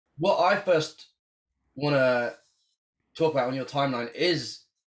what I first want to talk about on your timeline is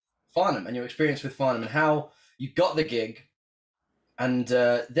Farnham and your experience with Farnham and how you got the gig, and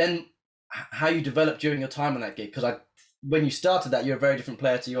then how you developed during your time on that gig. Because when you started that, you're a very different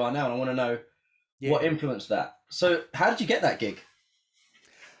player to you are now, and I want to know what Yeah. influenced that. So, how did you get that gig?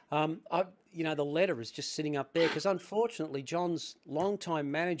 The letter is just sitting up there because unfortunately, John's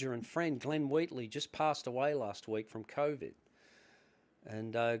longtime manager and friend, Glenn Wheatley, just passed away last week from COVID.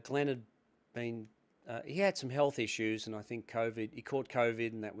 And Glenn had been, he had some health issues, and I think he caught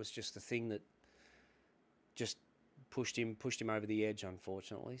COVID, and that was just the thing that just pushed him over the edge,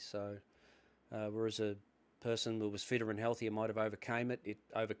 unfortunately. So, whereas a person who was fitter and healthier might have overcame it, it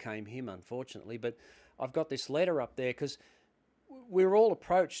overcame him, unfortunately. But I've got this letter up there because we were all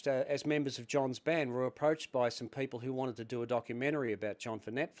approached as members of John's band. We were approached by some people who wanted to do a documentary about John for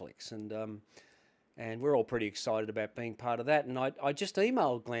Netflix, and we're all pretty excited about being part of that. And I just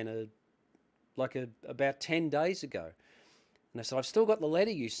emailed Glenn about 10 days ago, and I said, I've still got the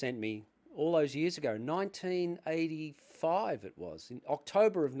letter you sent me all those years ago, 1985 it was, in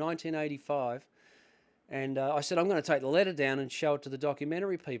October of 1985. And I said, I'm going to take the letter down and show it to the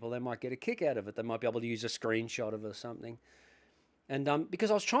documentary people. They might get a kick out of it. They might be able to use a screenshot of it or something. And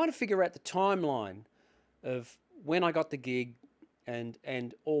because I was trying to figure out the timeline of when I got the gig and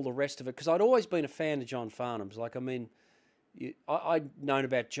all the rest of it, because I'd always been a fan of John Farnham's. Like, I mean, I'd known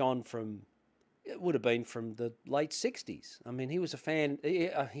about John from, it would have been from the late 60s. I mean, he was a fan. He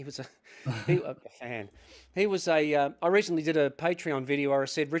was a fan. He was I recently did a Patreon video where I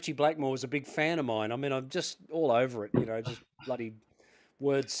said Richie Blackmore was a big fan of mine. I mean, I'm just all over it, just bloody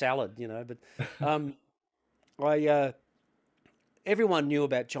word salad, But I everyone knew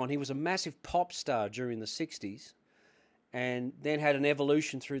about John. He was a massive pop star during the 60s and then had an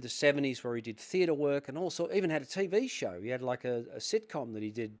evolution through the 70s where he did theatre work and also even had a TV show. He had like a sitcom that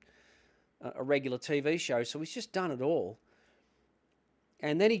he did, a regular TV show. So he's just done it all.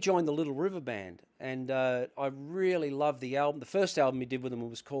 And then he joined the Little River Band, and I really loved the album. The first album he did with them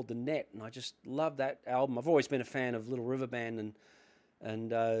was called The Net, and I just loved that album. I've always been a fan of Little River Band,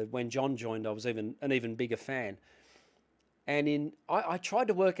 and when John joined, I was an even bigger fan. And I tried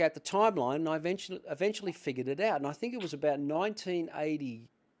to work out the timeline, and I eventually figured it out. And I think it was about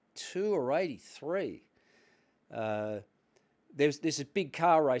 1982 or 83. There's a big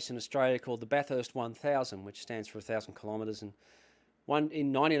car race in Australia called the Bathurst 1000, which stands for 1,000 kilometres. And one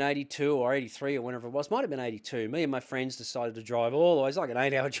in 1982 or 83 or whenever it was, might have been 82. Me and my friends decided to drive all the way. It's like an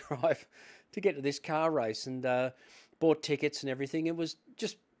 8-hour drive to get to this car race, and bought tickets and everything. It was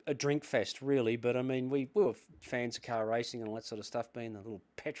just a drink fest, really. But I mean, we were fans of car racing and all that sort of stuff, being the little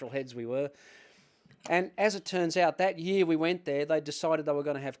petrol heads we were. And as it turns out, that year we went there, they decided they were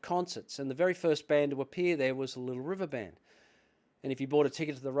going to have concerts. And the very first band to appear there was the Little River Band. And if you bought a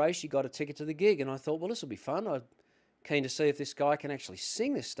ticket to the race, you got a ticket to the gig. And I thought, well, this will be fun. I'm keen to see if this guy can actually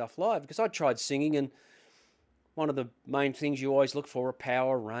sing this stuff live. Because I tried singing, and one of the main things you always look for are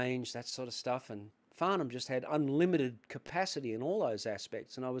power, range, that sort of stuff. And Farnham just had unlimited capacity in all those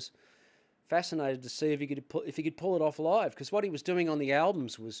aspects. And I was fascinated to see if he could pull it off live. Because what he was doing on the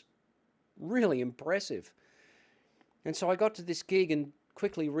albums was really impressive. And so I got to this gig and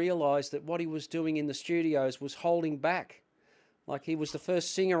quickly realised that what he was doing in the studios was holding back. Like, he was the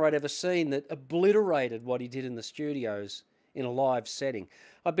first singer I'd ever seen that obliterated what he did in the studios in a live setting.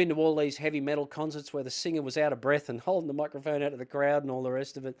 I've been to all these heavy metal concerts where the singer was out of breath and holding the microphone out of the crowd and all the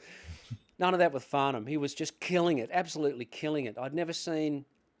rest of it. None of that with Farnham. He was just killing it, absolutely killing it. I'd never seen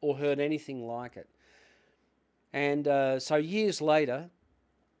or heard anything like it. And so years later,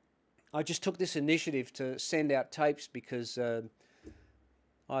 I just took this initiative to send out tapes because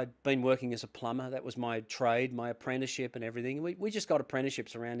I'd been working as a plumber. That was my trade, my apprenticeship and everything. We just got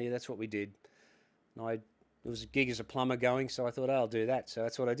apprenticeships around here. That's what we did. There was a gig as a plumber going, so I thought, I'll do that. So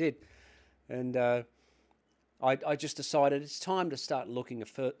that's what I did. And I just decided it's time to start looking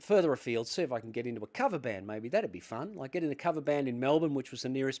further afield, see if I can get into a cover band maybe. That'd be fun. Like, get in a cover band in Melbourne, which was the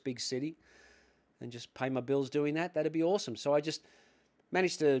nearest big city, and just pay my bills doing that. That'd be awesome. So I just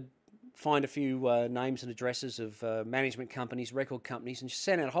managed to find a few names and addresses of management companies, record companies, and just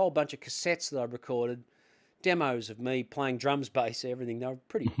sent out a whole bunch of cassettes that I recorded, demos of me playing drums, bass, everything. They were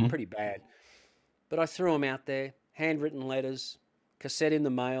pretty bad. But I threw them out there, handwritten letters, cassette in the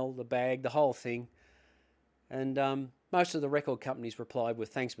mail, the bag, the whole thing. And most of the record companies replied with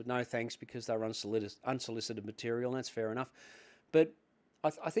thanks but no thanks because they were unsolicited material, and that's fair enough. But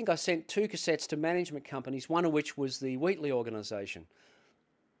I think I sent 2 cassettes to management companies, one of which was the Wheatley organisation.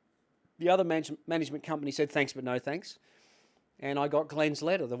 The other management company said thanks but no thanks. and I got Glenn's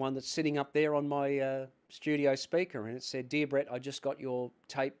letter, the one that's sitting up there on my studio speaker, and it said, "Dear Brett, I just got your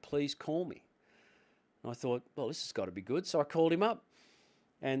tape. Please call me." And I thought, well, this has got to be good. So I called him up,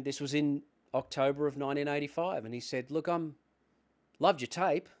 and this was in October of 1985, and he said, "Look, loved your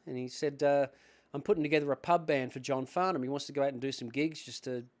tape," and he said, "I'm putting together a pub band for John Farnham. He wants to go out and do some gigs just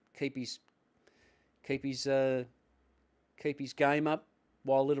to keep his game up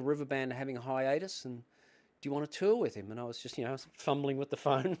while Little River Band are having a hiatus, and do you want to tour with him?" And I was just, fumbling with the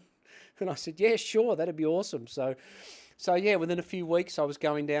phone. And I said, "Yeah, sure, that'd be awesome." So yeah, within a few weeks, I was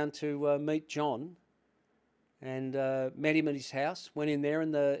going down to meet John, and met him at his house. Went in there,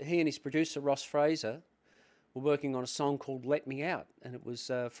 and he and his producer, Ross Fraser, were working on a song called "Let Me Out," and it was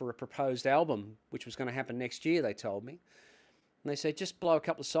for a proposed album, which was going to happen next year, they told me. And they said, "Just blow a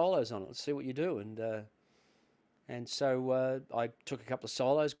couple of solos on it, let's see what you do." And so I took a couple of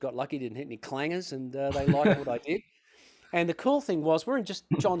solos, got lucky, didn't hit any clangers, and they liked what I did. And the cool thing was, we're in just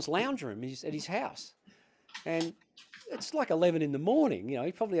John's lounge room at his house. And it's like 11 in the morning,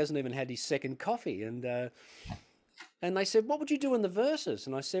 he probably hasn't even had his second coffee. And they said, "What would you do in the verses?"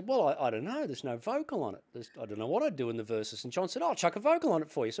 And I said, "Well, I don't know. There's no vocal on it. I don't know what I'd do in the verses." And John said, "I'll chuck a vocal on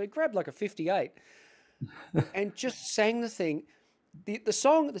it for you." So he grabbed like a 58 and just sang the thing. The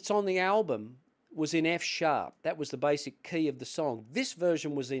song that's on the album was in F sharp. That was the basic key of the song. This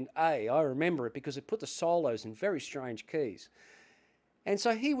version was in A. I remember it because it put the solos in very strange keys. And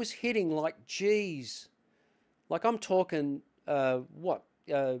so he was hitting like G's. Like I'm talking,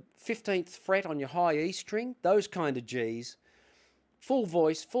 15th fret on your high E string, those kind of G's. Full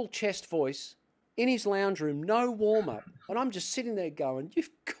voice, full chest voice, in his lounge room, no warm-up. And I'm just sitting there going,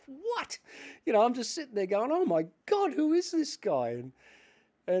 what? I'm just sitting there going, oh my God, who is this guy?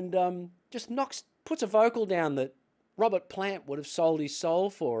 And just puts a vocal down that Robert Plant would have sold his soul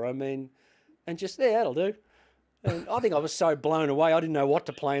for. And just, yeah, that'll do. And I think I was so blown away, I didn't know what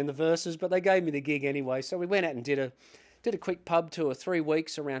to play in the verses, but they gave me the gig anyway. So we went out and did a quick pub tour, 3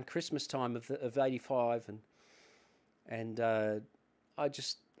 weeks around Christmas time of 85. And I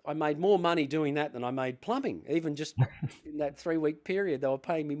made more money doing that than I made plumbing. Even just in that 3-week period, they were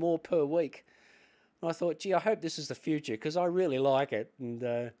paying me more per week. And I thought, gee, I hope this is the future, because I really like it.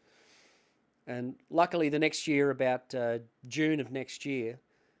 And luckily the next year, about June of next year,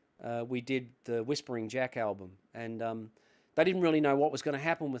 we did the Whispering Jack album. And they didn't really know what was going to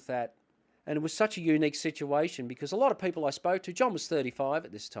happen with that. And it was such a unique situation because a lot of people I spoke to, John was 35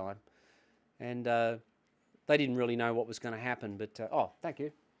 at this time, and they didn't really know what was going to happen. But, oh, thank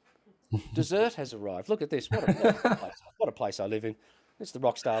you. Dessert has arrived. Look at this. What a place I live in. It's the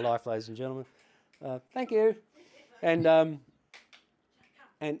rock star life, ladies and gentlemen. Thank you. And a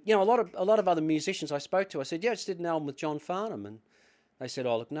lot of other musicians I spoke to, I said, yeah, I just did an album with John Farnham. And they said,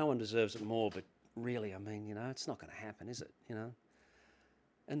 oh, look, no one deserves it more, but really, it's not going to happen, is it?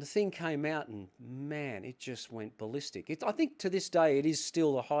 And the thing came out, and man, it just went ballistic. I think to this day, it is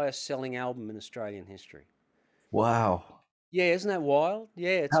still the highest selling album in Australian history. Wow. Yeah, isn't that wild?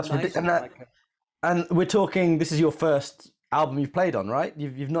 Yeah, it's amazing. And we're talking, this is your first album you've played on, right?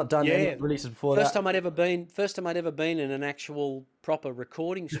 You've not done any releases before that? First time I'd ever been in an actual proper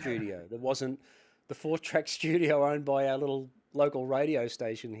recording studio that wasn't the 4-track studio owned by our little local radio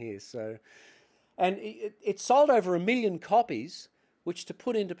station here. So, and it sold over 1 million copies, which, to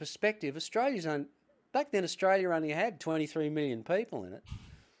put into perspective, back then Australia only had 23 million people in it.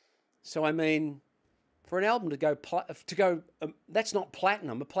 So for an album to go, that's not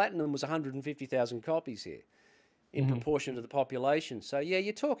platinum. A platinum was 150,000 copies here, in proportion to the population. So yeah,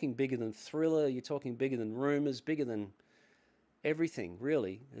 you're talking bigger than Thriller. You're talking bigger than Rumours, bigger than everything.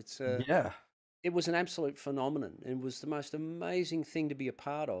 Really, it was an absolute phenomenon. It was the most amazing thing to be a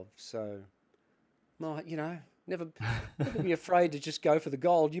part of. So, well, never be afraid to just go for the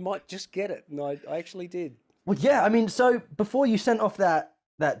gold. You might just get it, and I actually did. Well, yeah. So before you sent off that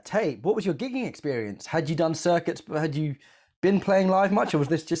tape, what was your gigging experience? Had you done circuits? Had you been playing live much, or was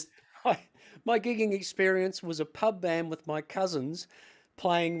this just... My gigging experience was a pub band with my cousins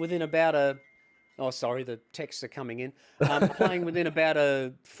playing within about the texts are coming in. Playing within about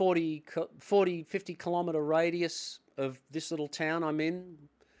a 40, 50 kilometre radius of this little town I'm in,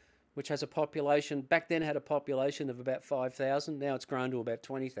 which has a population, back then had a population of about 5,000. Now it's grown to about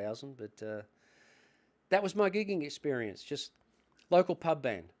 20,000. But that was my gigging experience, just local pub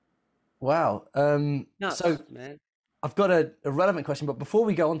band. Wow. Nuts, so, man. I've got a relevant question, but before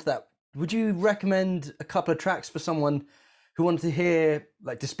we go on to that, would you recommend a couple of tracks for someone who wanted to hear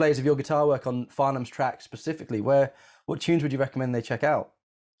like displays of your guitar work on Farnham's track specifically? What tunes would you recommend they check out?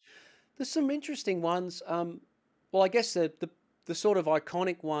 There's some interesting ones. Well, I guess the the sort of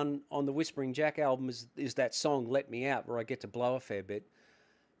iconic one on the Whispering Jack album is that song "Let Me Out," where I get to blow a fair bit.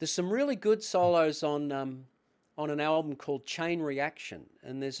 There's some really good solos on an album called Chain Reaction,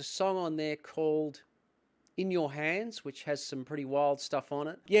 and there's a song on there called "In Your Hands," which has some pretty wild stuff on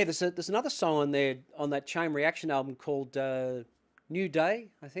it. Yeah, there's another song on there on that Chain Reaction album called "New Day,"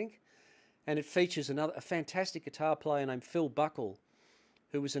 I think, and it features a fantastic guitar player named Phil Buckle,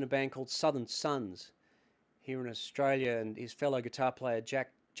 who was in a band called Southern Sons here in Australia, and his fellow guitar player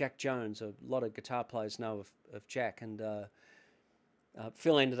Jack Jones. A lot of guitar players know of Jack, and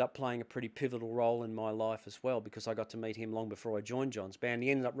Phil ended up playing a pretty pivotal role in my life as well, because I got to meet him long before I joined John's band. He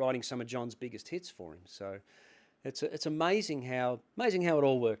ended up writing some of John's biggest hits for him. So it's amazing how it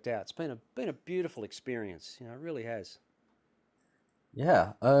all worked out. It's been a beautiful experience. You know, it really has.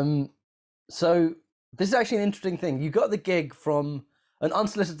 Yeah. So this is actually an interesting thing. You got the gig from an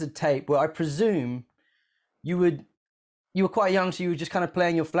unsolicited tape where I presume you were quite young, so you were just kind of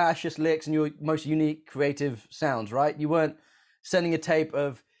playing your flashiest licks and your most unique creative sounds, right? You weren't sending a tape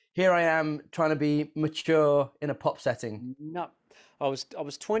of, here I am trying to be mature in a pop setting. No, I was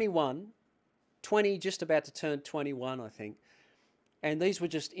 21, 20, just about to turn 21, I think. And these were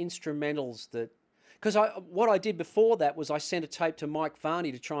just instrumentals that, because what I did before that was I sent a tape to Mike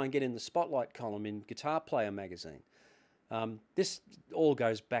Varney to try and get in the Spotlight column in Guitar Player magazine. This all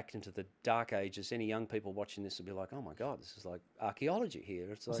goes back into the dark ages. Any young people watching this will be like, "Oh my God, this is like archaeology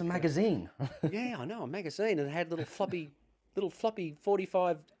here." It's like a magazine. Yeah, I know, a magazine, and it had little floppy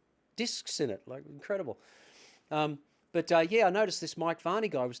 45 discs in it, like incredible. Yeah, I noticed this Mike Varney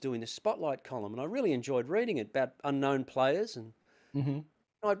guy was doing this Spotlight column, and I really enjoyed reading it about unknown players. And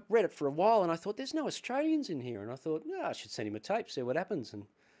I read it for a while, and I thought, there's no Australians in here, and I thought, yeah, I should send him a tape, see what happens.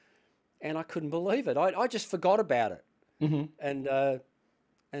 And I couldn't believe it. I just forgot about it.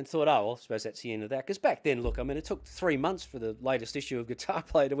 And thought, oh, well, I suppose that's the end of that. Because back then, look, I mean, it took 3 months for the latest issue of Guitar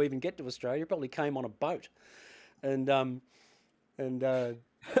Player to even get to Australia. It probably came on a boat. And I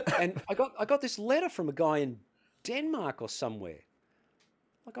got this letter from a guy in Denmark or somewhere.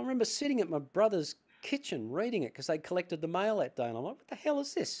 Like, I remember sitting at my brother's kitchen reading it because they collected the mail that day. And I'm like, what the hell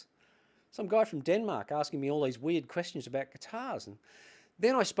is this? Some guy from Denmark asking me all these weird questions about guitars. And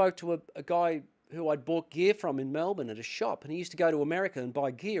then I spoke to a guy who I'd bought gear from in Melbourne at a shop, and he used to go to America and buy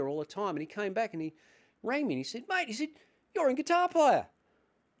gear all the time. And he came back and he rang me and he said, "Mate," he said, "you're in Guitar Player."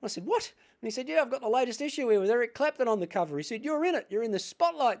 I said, "What?" And he said, "Yeah, I've got the latest issue here with Eric Clapton on the cover." He said, "You're in it. You're in the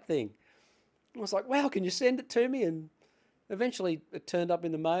Spotlight thing." And I was like, "Wow, can you send it to me?" And eventually it turned up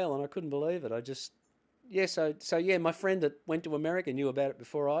in the mail, and I couldn't believe it. So yeah, my friend that went to America knew about it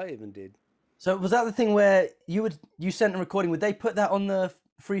before I even did. So was that the thing where you sent a recording? Would they put that on the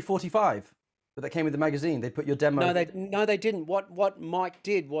 345 that came with the magazine? They put your demo. No, they didn't. What Mike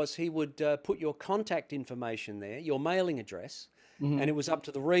did was he would put your contact information there, your mailing address, and it was up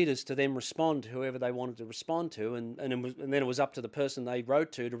to the readers to then respond to whoever they wanted to respond to, and then it was up to the person they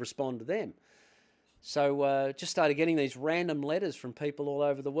wrote to respond to them. So just started getting these random letters from people all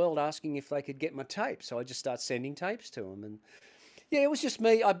over the world asking if they could get my tape. So I just started sending tapes to them. And yeah, it was just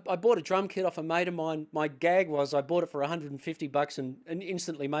me. I bought a drum kit off a mate of mine. My gag was I bought it for $150 and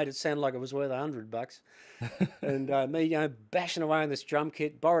instantly made it sound like it was worth $100. And me, bashing away on this drum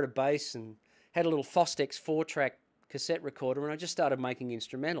kit, borrowed a bass and had a little Fostex 4-track cassette recorder, and I just started making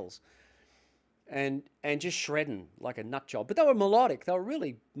instrumentals and just shredding like a nut job. But they were melodic. They were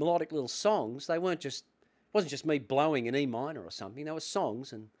really melodic little songs. They weren't just, it wasn't just me blowing an E minor or something. They were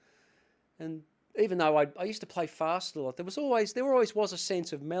songs, and even though I used to play fast a lot, there always was a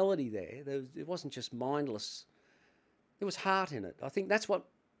sense of melody there. It wasn't just mindless. There was heart in it. I think that's what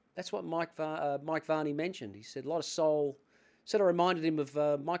Mike Varney mentioned. He said a lot of soul. Said I reminded him of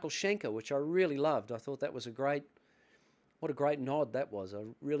Michael Schenker, which I really loved. I thought that was what a great nod that was. I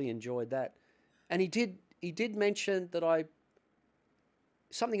really enjoyed that. And he did mention that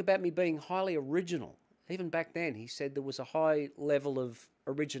something about me being highly original. Even back then, he said there was a high level of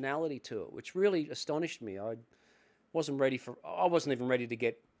originality to it, which really astonished me. I wasn't even ready to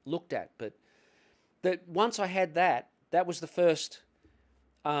get looked at. But that once I had that was the first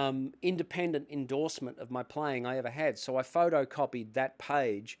independent endorsement of my playing I ever had. So I photocopied that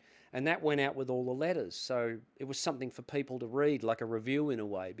page, and that went out with all the letters. So it was something for people to read, like a review in a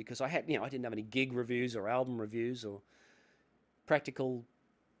way, because I didn't have any gig reviews or album reviews or practical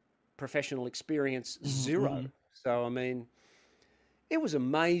professional experience, zero. So, I mean, it was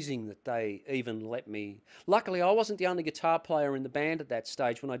amazing that they even let me. Luckily, I wasn't the only guitar player in the band at that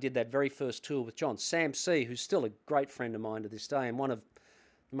stage when I did that very first tour with John. Sam C., who's still a great friend of mine to this day and one of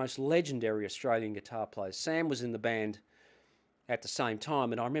the most legendary Australian guitar players. Sam was in the band at the same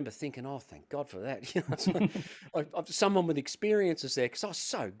time. And I remember thinking, oh, thank God for that. You know, it's like, someone with experiences there, because I was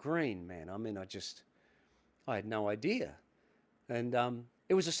so green, man. I mean, I had no idea. And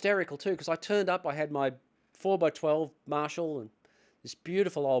it was hysterical too, because I turned up, I had my 4x12 Marshall and this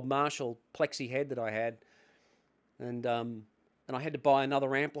beautiful old Marshall plexi head that I had. And I had to buy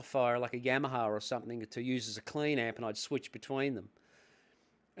another amplifier, like a Yamaha or something, to use as a clean amp, and I'd switch between them.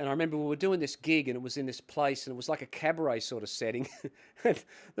 And I remember we were doing this gig, and it was in this place, and it was like a cabaret sort of setting. And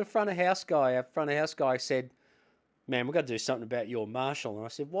the our front of house guy said, "Man, we've got to do something about your Marshall." And I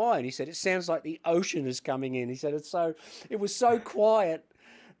said, "Why?" And he said, "It sounds like the ocean is coming in." He said, it was so quiet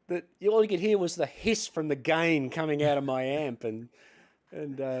that all you could hear was the hiss from the gain coming out of my amp. And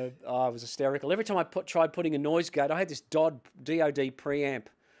I was hysterical. Every time I tried putting a noise gate, I had this DOD preamp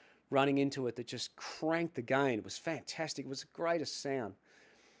running into it that just cranked the gain. It was fantastic. It was the greatest sound,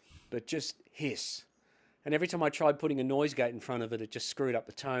 but just hiss. And every time I tried putting a noise gate in front of it, it just screwed up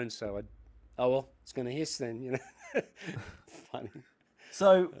the tone. So oh well, it's going to hiss then, you know. Funny.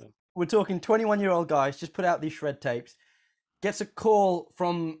 So we're talking 21-year-old guys, just put out these shred tapes, gets a call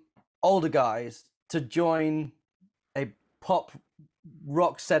from older guys to join a pop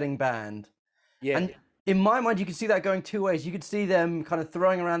rock setting band. Yeah. And in my mind, you could see that going two ways. You could see them kind of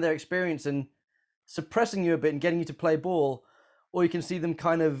throwing around their experience and suppressing you a bit and getting you to play ball, or you can see them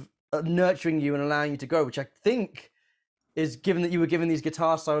kind of nurturing you and allowing you to grow, which I think is, given that you were given these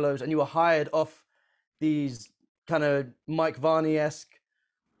guitar solos and you were hired off these kind of Mike Varney-esque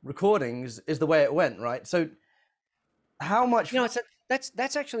recordings, is the way it went, right? So how much... You know,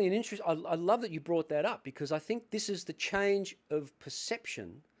 that's actually an interest. I love that you brought that up, because I think this is the change of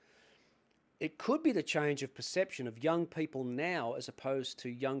perception. It could be the change of perception of young people now as opposed to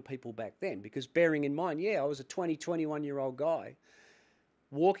young people back then, because bearing in mind, I was a 21-year-old guy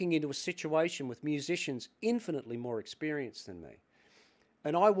walking into a situation with musicians infinitely more experienced than me.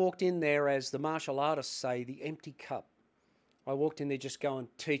 And I walked in there, as the martial artists say, the empty cup. I walked in there just going,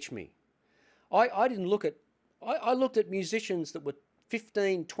 teach me. I didn't look at... I looked at musicians that were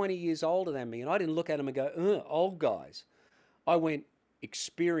 15, 20 years older than me, and I didn't look at them and go, old guys. I went,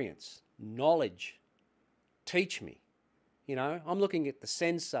 experience, knowledge, teach me. You know, I'm looking at the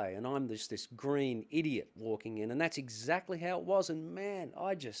sensei, and I'm this green idiot walking in, and that's exactly how it was. And man,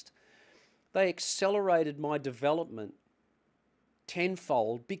 they accelerated my development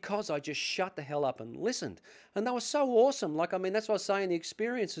tenfold because I just shut the hell up and listened. And they were so awesome. Like, I mean, that's what I was saying, the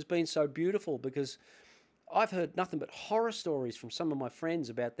experience has been so beautiful, because I've heard nothing but horror stories from some of my friends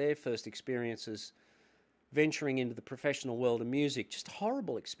about their first experiences venturing into the professional world of music. Just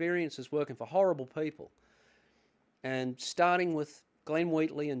horrible experiences working for horrible people. And starting with Glenn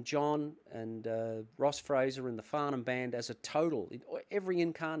Wheatley and John and Ross Fraser and the Farnham band as a total, every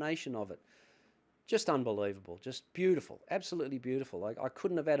incarnation of it. Just unbelievable, just beautiful, absolutely beautiful. Like, I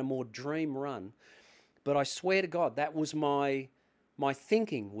couldn't have had a more dream run. But I swear to God, that was my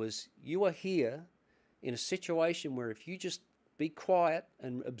thinking was, you are here in a situation where if you just be quiet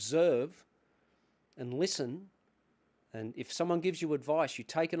and observe and listen, and if someone gives you advice, you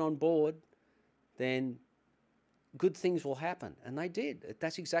take it on board, then good things will happen. And they did.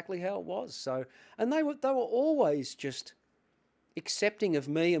 That's exactly how it was. So, and they were always just accepting of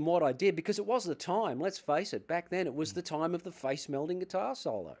me and what I did, because it was the time, let's face it, back then it was the time of the face melting guitar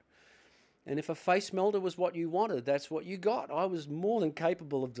solo. And if a face melter was what you wanted, that's what you got. I was more than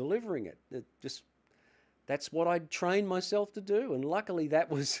capable of delivering it. That's what I'd trained myself to do. And luckily that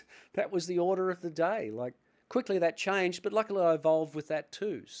was the order of the day. Like, quickly that changed, but luckily I evolved with that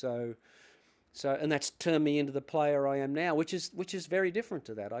too. So and that's turned me into the player I am now, which is very different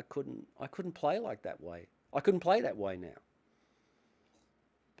to that. I couldn't play like that way. I couldn't play that way now.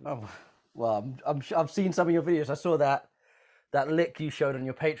 Oh, well, I've seen some of your videos. I saw that lick you showed on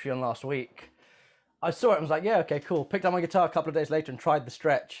your Patreon last week. I saw it and was like, yeah, okay, cool. Picked up my guitar a couple of days later and tried the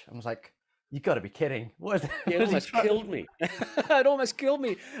stretch. I was like, you got to be kidding. What is that? It almost killed me. It almost killed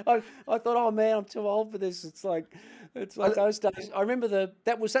me. I thought, oh man, I'm too old for this. It's like those days. I remember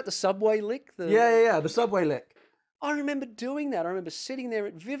was that the subway lick? Yeah, the subway lick. I remember doing that. I remember sitting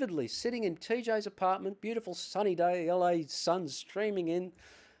there vividly, sitting in TJ's apartment, beautiful sunny day, LA sun streaming in,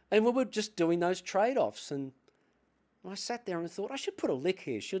 and we were just doing those trade-offs. And I sat there and thought, I should put a lick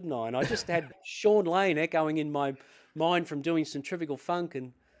here, shouldn't I? And I just had Sean Lane echoing in my mind from doing Centrifugal Funk,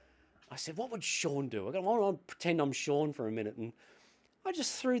 and I said, what would Sean do? I want to pretend I'm Sean for a minute. And I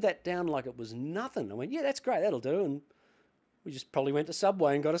just threw that down like it was nothing. I went, yeah, that's great, that'll do. And we just probably went to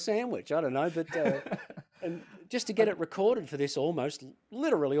Subway and got a sandwich. I don't know, but and just to get it recorded for this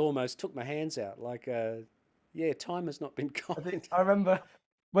literally almost took my hands out. Like, yeah, time has not been kind. I remember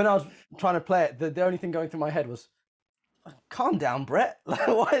when I was trying to play it, the only thing going through my head was, calm down, Brett. Like,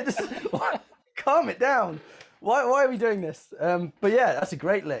 why, calm it down. Why are we doing this? But yeah, that's a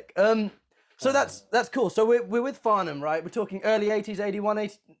great lick. So that's cool. So we're with Farnham, right? We're talking early 80s, 81,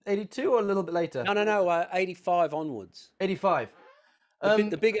 80, 82, or a little bit later? No, 85 onwards. 85.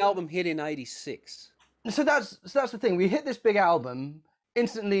 The big album hit in 86. So that's the thing. We hit this big album.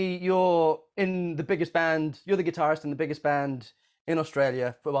 Instantly, you're in the biggest band. You're the guitarist in the biggest band in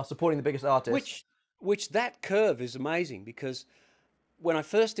Australia while supporting the biggest artist. Which that curve is amazing, because when I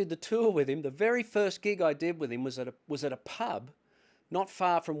first did the tour with him, the very first gig I did with him was at a pub not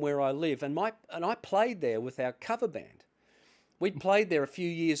far from where I live, and I played there with our cover band. We'd played there a few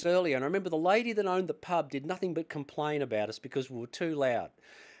years earlier, and I remember the lady that owned the pub did nothing but complain about us because we were too loud.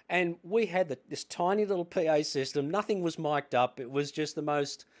 And we had this tiny little PA system. Nothing was mic'd up. It was just the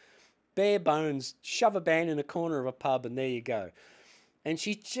most bare bones, shove a band in a corner of a pub and there you go. And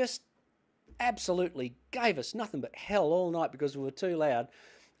she just absolutely gave us nothing but hell all night because we were too loud.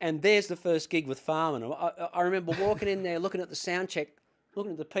 And there's the first gig with Farnham. I remember walking in there, looking at the sound check,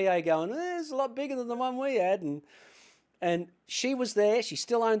 looking at the PA going, it's a lot bigger than the one we had. And she was there. She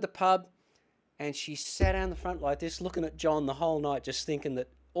still owned the pub. And she sat down the front like this, looking at John the whole night, just thinking that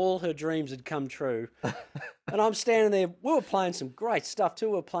all her dreams had come true. And I'm standing there. We were playing some great stuff too.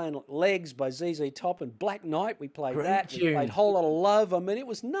 We were playing Legs by ZZ Top and Black Knight. We played Great that. tune. We played Whole Lot of Love. I mean, it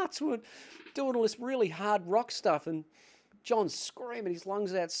was nuts. We were doing all this really hard rock stuff, and John's screaming his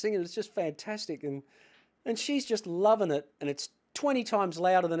lungs out singing. It's just fantastic. And she's just loving it. And it's 20 times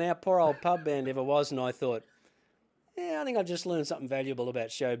louder than our poor old pub band ever was. And I thought, yeah, I think I've just learned something valuable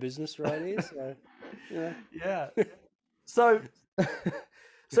about show business right here. So, yeah. Yeah. So,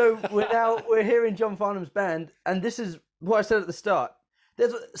 so we're here in John Farnham's band, and this is what I said at the start.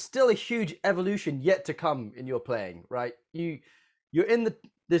 There's still a huge evolution yet to come in your playing, right? You're in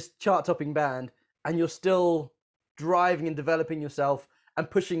this chart-topping band, and you're still driving and developing yourself and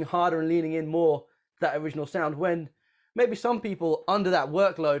pushing harder and leaning in more to that original sound, when maybe some people under that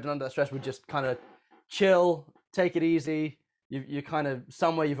workload and under that stress would just kind of chill, take it easy. You're kind of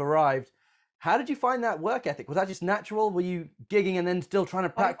somewhere you've arrived. How did you find that work ethic? Was that just natural? Were you gigging and then still trying to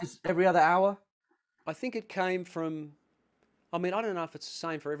practice every other hour? I think it came from, I mean, I don't know if it's the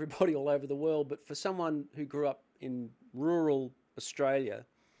same for everybody all over the world, but for someone who grew up in rural Australia,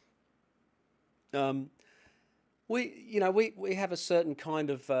 we have a certain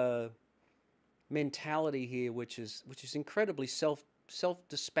kind of mentality here, which is incredibly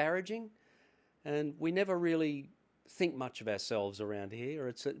self-disparaging, and we never really think much of ourselves around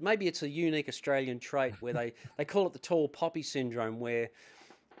here. Maybe it's a unique Australian trait where they call it the tall poppy syndrome, where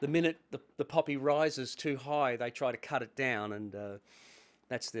the minute the poppy rises too high, they try to cut it down, and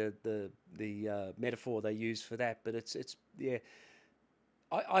that's the metaphor they use for that. But it's yeah,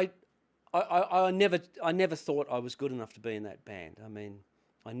 I never thought I was good enough to be in that band. I mean,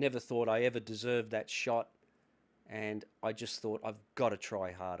 I never thought I ever deserved that shot, and I just thought, I've got to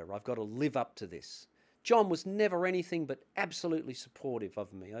try harder. I've got to live up to this. John was never anything but absolutely supportive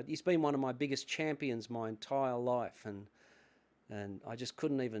of me. He's been one of my biggest champions my entire life, and I just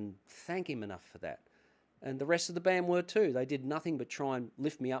couldn't even thank him enough for that. And the rest of the band were too. They did nothing but try and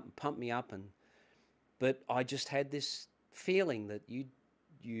lift me up and pump me up, but I just had this feeling that you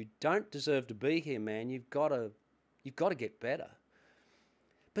don't deserve to be here, man. You've got to get better.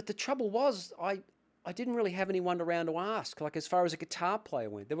 But the trouble was, I didn't really have anyone around to ask, like as far as a guitar player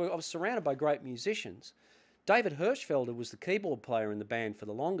went. I was surrounded by great musicians. David Hirschfelder was the keyboard player in the band for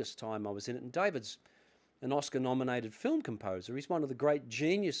the longest time I was in it, and David's an Oscar-nominated film composer. He's one of the great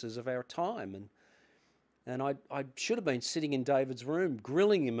geniuses of our time, and I should have been sitting in David's room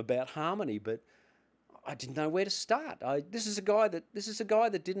grilling him about harmony, but I didn't know where to start. This is a guy that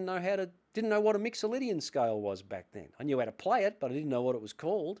didn't know what a Mixolydian scale was back then. I knew how to play it, but I didn't know what it was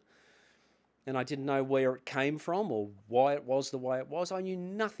called. And I didn't know where it came from or why it was the way it was. I knew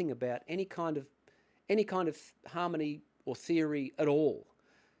nothing about any kind of harmony or theory at all.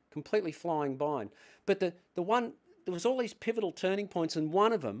 Completely flying blind. But there was all these pivotal turning points, and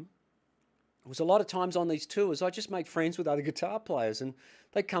one of them was a lot of times on these tours, I just make friends with other guitar players, and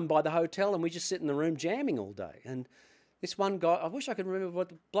they'd come by the hotel and we just sit in the room jamming all day. And this one guy, I wish I could remember what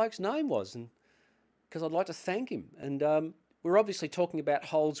the bloke's name was, and because I'd like to thank him. And we were obviously talking about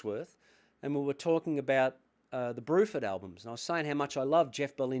Holdsworth, and we were talking about the Bruford albums. And I was saying how much I love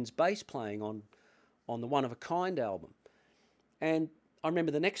Jeff Berlin's bass playing on the One of a Kind album. And I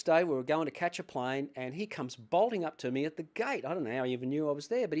remember the next day we were going to catch a plane, and he comes bolting up to me at the gate. I don't know how he even knew I was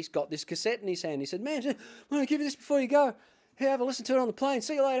there, but he's got this cassette in his hand. He said, "Man, I want to give you this before you go. Here, have a listen to it on the plane.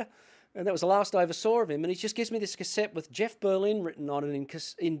 See you later." And that was the last I ever saw of him. And he just gives me this cassette with Jeff Berlin written on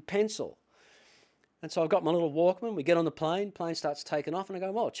it in pencil. And so I've got my little Walkman. We get on the plane starts taking off, and I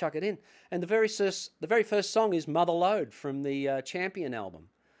go, well, chuck it in. And the very first song is Mother Lode from the Champion album.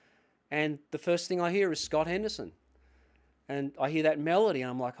 And the first thing I hear is Scott Henderson. And I hear that melody,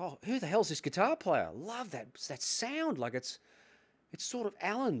 and I'm like, oh, who the hell's this guitar player? Love that sound. Like it's sort of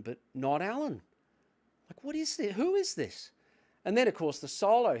Alan, but not Alan. Like, what is this? Who is this? And then, of course, the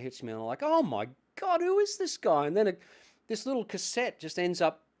solo hits me, and I'm like, oh my God, who is this guy? And then this little cassette just ends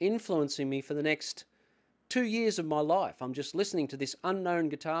up influencing me for the next 2 years of my life. I'm just listening to this unknown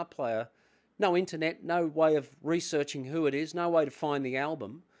guitar player, no internet, no way of researching who it is, no way to find the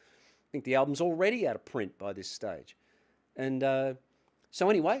album. I think the album's already out of print by this stage. And so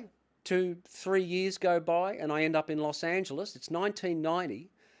anyway, 2-3 years go by, and I end up in Los Angeles. It's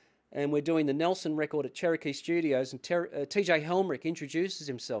 1990, and we're doing the Nelson record at Cherokee Studios, and TJ Helmerich introduces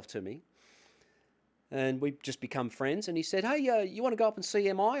himself to me, and we just become friends. And he said, hey, you want to go up and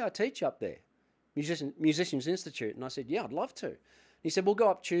see MI? I teach up there, Musicians Institute. And I said, yeah, I'd love to. He said, we'll go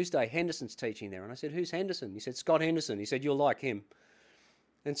up Tuesday. Henderson's teaching there. And I said, who's Henderson? He said, Scott Henderson. He said, you'll like him.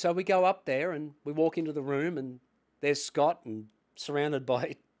 And so we go up there, and we walk into the room, and there's Scott, and surrounded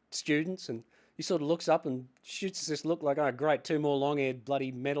by students, and he sort of looks up and shoots this look like, oh, great, 2 more long-haired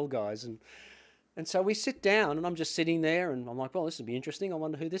bloody metal guys. And so we sit down, and I'm just sitting there, and I'm like, well, this will be interesting. I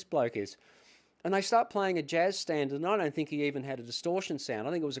wonder who this bloke is. And they start playing a jazz standard, and I don't think he even had a distortion sound.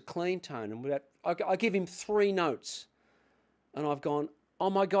 I think it was a clean tone. And I give him 3 notes, and I've gone, oh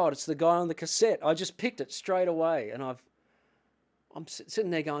my God, it's the guy on the cassette. I just picked it straight away, and I'm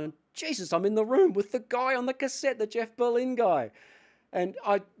sitting there going, Jesus, I'm in the room with the guy on the cassette, the Jeff Berlin guy. And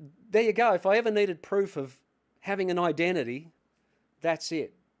there you go. If I ever needed proof of having an identity, that's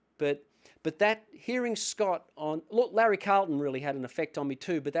it. But that, hearing Scott on, look, Larry Carlton really had an effect on me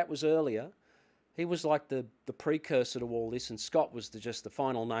too, but that was earlier. He was like the precursor to all this, and Scott was just the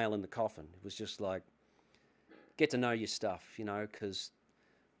final nail in the coffin. It was just like, get to know your stuff, you know, because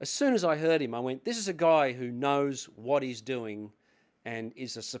as soon as I heard him, I went, this is a guy who knows what he's doing and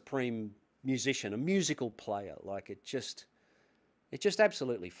is a supreme musician, a musical player. Like, it just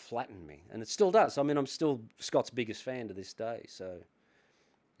absolutely flattened me, and it still does. I mean, I'm still Scott's biggest fan to this day, so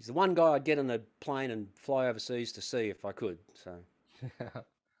he's the one guy I'd get on a plane and fly overseas to see if I could. So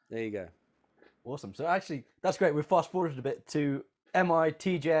there you go. Awesome. So actually, that's great. We've fast forwarded a bit to MI,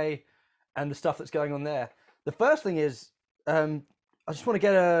 TJ, and the stuff that's going on there. The first thing is, I just want to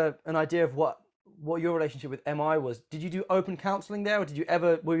get an idea of what your relationship with MI was. Did you do open counselling there,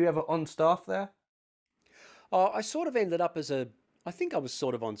 or were you ever on staff there? I sort of ended up I think I was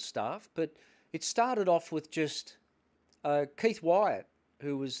sort of on staff, but it started off with just Keith Wyatt,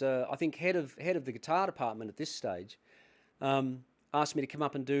 who was, I think, head of the guitar department at this stage, asked me to come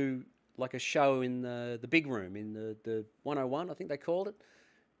up and do like a show in the big room in the 101, I think they called it,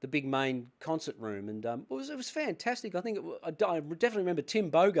 the big main concert room, and it was fantastic. I think I definitely remember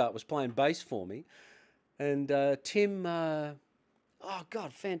Tim Bogart was playing bass for me, and Tim, oh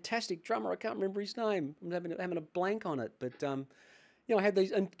God, fantastic drummer. I can't remember his name. I'm having a blank on it, but you know, I had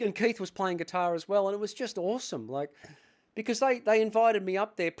these, and Keith was playing guitar as well, and it was just awesome. Like, because they invited me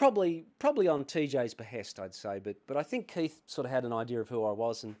up there, probably on TJ's behest, I'd say, but I think Keith sort of had an idea of who I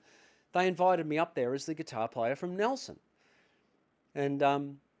was, and they invited me up there as the guitar player from Nelson. And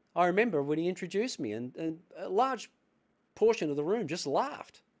I remember when he introduced me, and a large portion of the room just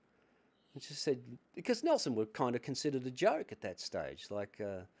laughed. And just said, because Nelson were kind of considered a joke at that stage, like,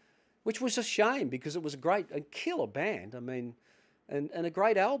 which was a shame, because it was a killer band. I mean, and a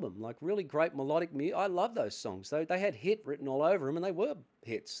great album, like really great melodic music. I love those songs. They had hit written all over them, and they were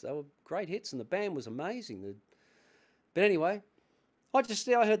hits. They were great hits, and the band was amazing. But anyway, I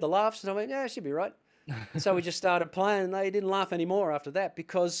heard the laughs, and I went, yeah, it should be right. So we just started playing, and they didn't laugh anymore after that,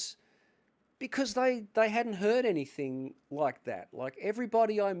 because they hadn't heard anything like that. Like,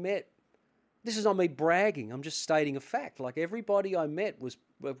 everybody I met, this is not me bragging, I'm just stating a fact. Like, everybody I met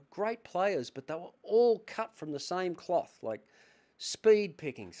were great players, but they were all cut from the same cloth. Like, speed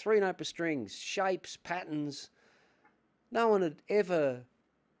picking, 3-note strings, shapes, patterns. No one had ever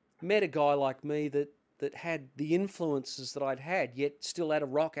met a guy like me that had the influences that I'd had, yet still had a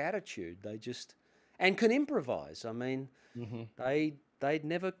rock attitude. They just, and can improvise. I mean, they'd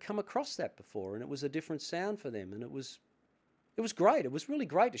never come across that before, and it was a different sound for them, and it was great. It was really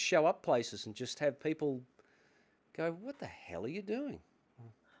great to show up places and just have people go, what the hell are you doing?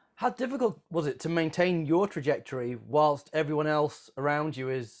 How difficult was it to maintain your trajectory whilst everyone else around you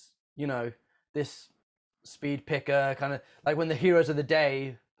is, you know, this speed picker, kind of like when the heroes of the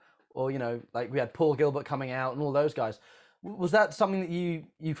day, or, you know, like we had Paul Gilbert coming out and all those guys. Was that something that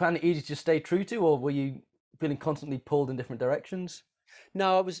you found it easy to stay true to, or were you feeling constantly pulled in different directions?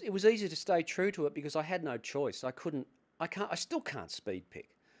 No, it was easy to stay true to it because I had no choice. I still can't speed pick.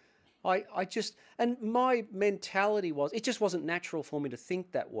 I just, and my mentality was, it just wasn't natural for me to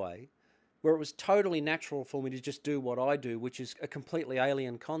think that way, where it was totally natural for me to just do what I do, which is a completely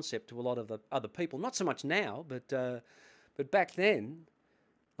alien concept to a lot of the other people. Not so much now, but back then,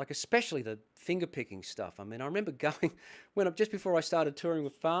 like especially the finger picking stuff. I mean, I remember going just before I started touring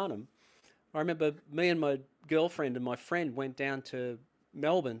with Farnham. I remember me and my girlfriend and my friend went down to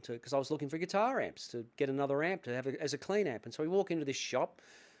Melbourne because I was looking for guitar amps to get another amp to have as a clean amp. And so we walk into this shop.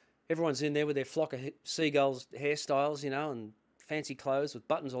 Everyone's in there with their flock of seagulls hairstyles, and fancy clothes with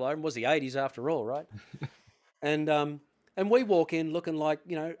buttons all over them. It was the 80s after all, right? And we walk in looking like,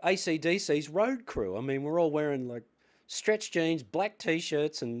 AC/DC's road crew. I mean, we're all wearing like stretch jeans, black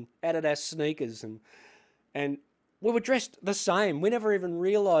t-shirts and Adidas sneakers and we were dressed the same. We never even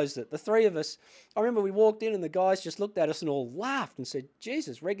realised it. The three of us, I remember we walked in and the guys just looked at us and all laughed and said,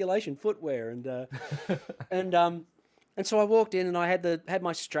 Jesus, regulation footwear. And so I walked in and I had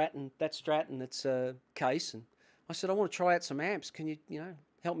my Stratton, its case. And I said, I want to try out some amps. Can you,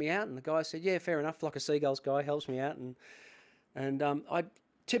 help me out? And the guy said, yeah, fair enough. Flock of Seagulls guy helps me out. And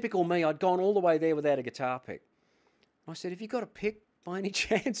typical me, I'd gone all the way there without a guitar pick. I said, have you got a pick by any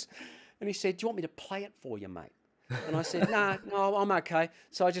chance? And he said, do you want me to play it for you, mate? And I said, no, I'm okay.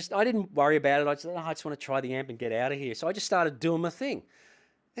 So I didn't worry about it. I said, I just want to try the amp and get out of here. So I just started doing my thing.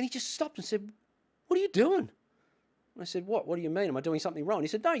 And he just stopped and said, what are you doing? I said, what? What do you mean? Am I doing something wrong? He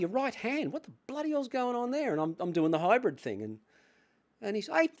said, no, your right hand. What the bloody hell's going on there? And I'm doing the hybrid thing. And he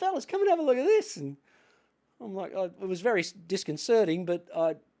said, hey, fellas, come and have a look at this. And I'm like, it was very disconcerting, but,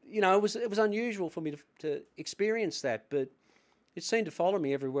 it was unusual for me to experience that. But it seemed to follow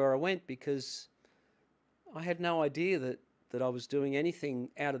me everywhere I went because I had no idea that I was doing anything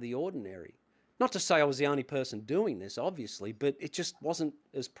out of the ordinary. Not to say I was the only person doing this, obviously, but it just wasn't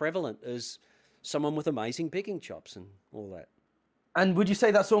as prevalent as someone with amazing picking chops and all that. And would you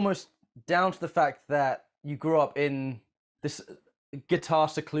say that's almost down to the fact that you grew up in this guitar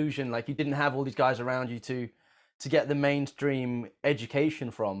seclusion, like you didn't have all these guys around you to get the mainstream education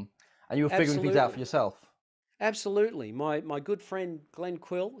from, and you were figuring things out for yourself? Absolutely. My good friend Glenn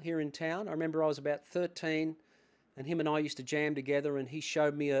Quill here in town, I remember I was about 13 and him and I used to jam together and he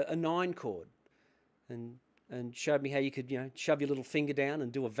showed me a 9 chord and showed me how you could, shove your little finger down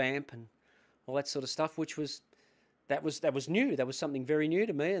and do a vamp and all that sort of stuff, that was new. That was something very new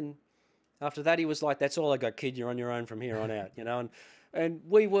to me. And after that, he was like, that's all I got, kid. You're on your own from here on out, And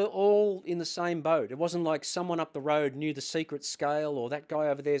we were all in the same boat. It wasn't like someone up the road knew the secret scale or that guy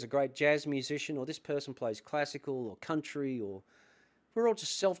over there is a great jazz musician or this person plays classical or country or we're all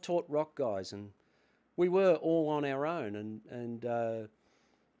just self-taught rock guys and we were all on our own. And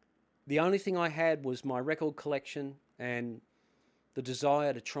the only thing I had was my record collection and the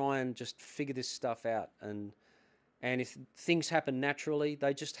desire to try and just figure this stuff out. And if things happen naturally,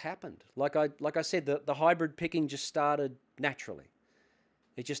 they just happened. Like I said, the hybrid picking just started naturally.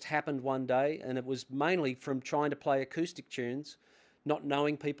 It just happened one day, and it was mainly from trying to play acoustic tunes, not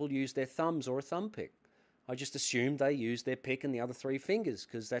knowing people use their thumbs or a thumb pick. I just assumed they used their pick and the other 3 fingers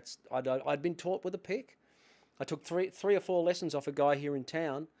because I'd been taught with a pick. I took three or 4 lessons off a guy here in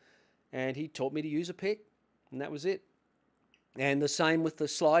town, and he taught me to use a pick, and that was it. And the same with the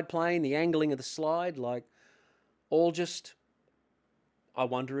slide playing, the angling of the slide, like all just, I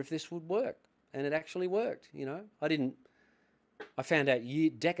wonder if this would work. And it actually worked, I found out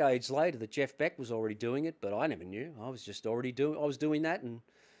decades later that Jeff Beck was already doing it, but I never knew. I was doing that, and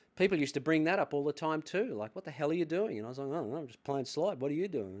people used to bring that up all the time too. Like, what the hell are you doing? And I was like, oh, I'm just playing slide. What are you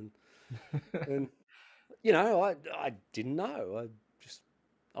doing? And I didn't know.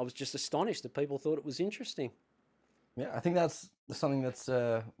 I was just astonished that people thought it was interesting. Yeah, I think that's something that's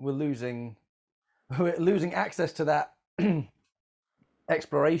we're losing access to that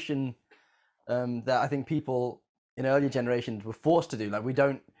exploration that I think people in earlier generations were forced to do. Like, we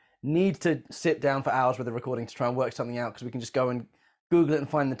don't need to sit down for hours with a recording to try and work something out because we can just go and Google it and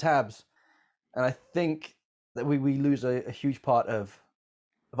find the tabs. And I think that we lose a huge part of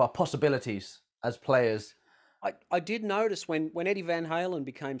our possibilities as players. I did notice when Eddie Van Halen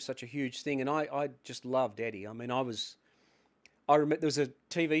became such a huge thing, and I just loved Eddie. I mean, I remember there was a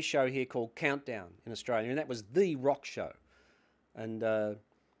TV show here called Countdown in Australia, and that was the rock show. And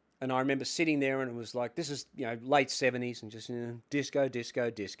I remember sitting there, and it was like, this is late 70s, and just disco, disco,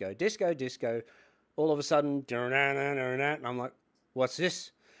 disco, disco, disco. All of a sudden, and I'm like, what's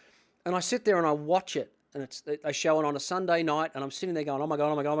this? And I sit there and I watch it, and they show it on a Sunday night, and I'm sitting there going, oh my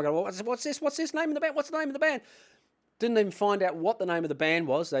god, oh my god, oh my god, what's this? What's this name of the band? What's the name of the band? Didn't even find out what the name of the band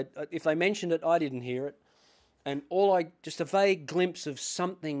was. If they mentioned it, I didn't hear it. and just a vague glimpse of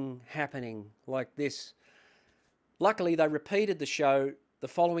something happening like this. Luckily, they repeated the show the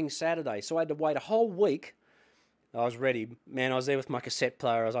following Saturday, so I had to wait a whole week. I was ready, man. I was there with my cassette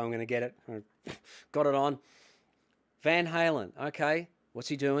player. I was like, I'm going to get it. I got it on. Van Halen, okay, what's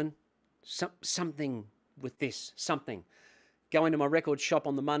he doing? Something with this, something. Go into my record shop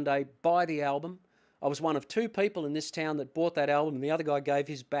on the Monday, buy the album. I was one of 2 people in this town that bought that album, and the other guy gave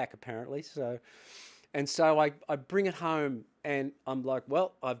his back, apparently. So I bring it home, and I'm like,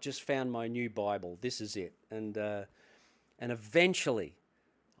 well, I've just found my new Bible. This is it. And eventually,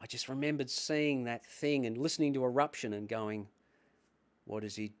 I just remembered seeing that thing and listening to Eruption and going, what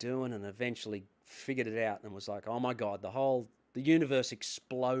is he doing? And eventually figured it out and was like, oh my God, the universe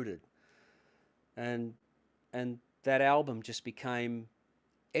exploded. And that album just became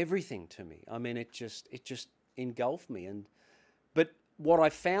everything to me. I mean, it just engulfed me. But what I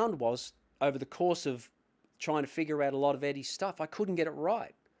found was, over the course of trying to figure out a lot of Eddie's stuff, I couldn't get it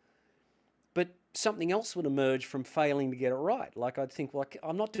right. But something else would emerge from failing to get it right. Like, I'd think, like,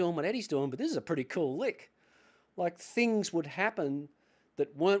 I'm not doing what Eddie's doing, but this is a pretty cool lick. Like, things would happen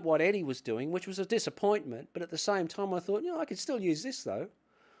that weren't what Eddie was doing, which was a disappointment. But at the same time, I thought, I could still use this, though.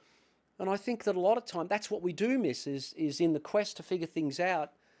 And I think that a lot of time, that's what we do miss, is in the quest to figure things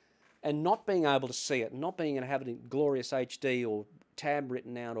out and not being able to see it, and not being able to have it in glorious HD or tab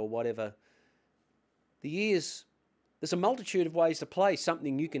written out or whatever. The ears, there's a multitude of ways to play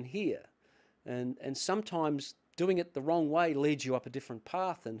something you can hear. And sometimes doing it the wrong way leads you up a different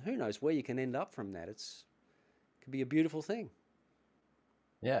path, and who knows where you can end up from that. It can be a beautiful thing.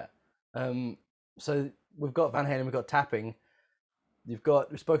 Yeah. So we've got Van Halen, we've got tapping. We've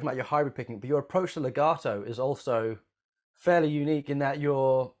spoken about your hybrid picking, but your approach to legato is also fairly unique in that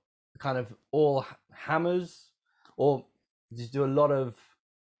you're kind of all hammers, or you do a lot of.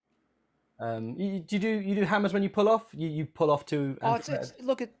 You do hammers when you pull off. You pull off too.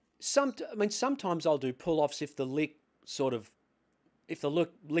 Look, sometimes I'll do pull offs if the lick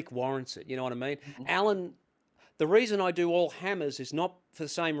warrants it. You know what I mean? Mm-hmm. Alan, the reason I do all hammers is not for the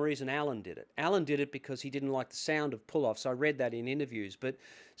same reason Alan did it. Alan did it because he didn't like the sound of pull offs. I read that in interviews, but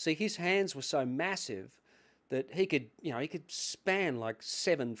see, his hands were so massive that he could span like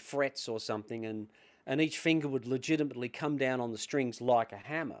 7 frets or something, and each finger would legitimately come down on the strings like a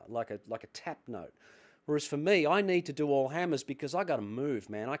hammer, like a tap note. Whereas for me, I need to do all hammers because I got to move,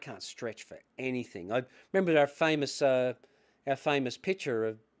 man. I can't stretch for anything. I remember our famous picture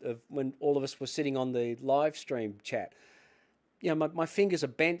of when all of us were sitting on the live stream chat. My fingers are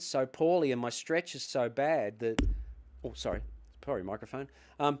bent so poorly and my stretch is so bad that. Oh, sorry, microphone.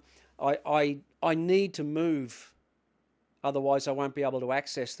 I need to move. Otherwise, I won't be able to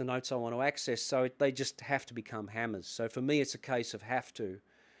access the notes I want to access. So they just have to become hammers. So for me, it's a case of have to.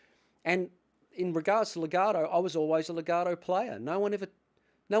 And in regards to legato, I was always a legato player. No one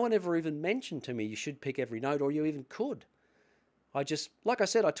ever even mentioned to me you should pick every note, or you even could. Like I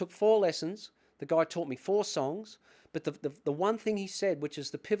said, I took 4 lessons. The guy taught me 4 songs. But the one thing he said, which is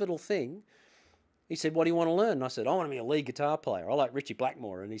the pivotal thing, he said, what do you want to learn? And I said, I want to be a lead guitar player. I like Richie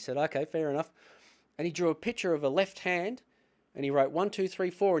Blackmore. And he said, okay, fair enough. And he drew a picture of a left hand, and he wrote 1, 2, 3,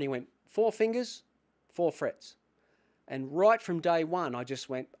 4, and he went 4 fingers, 4 frets. And right from day one, I just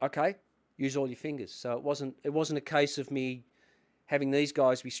went, okay, use all your fingers. So it wasn't a case of me having these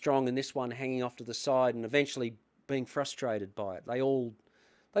guys be strong and this one hanging off to the side and eventually being frustrated by it. They all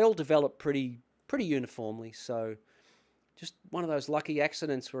developed pretty uniformly. So just one of those lucky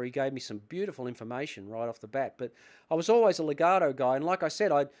accidents where he gave me some beautiful information right off the bat. But I was always a legato guy, and like I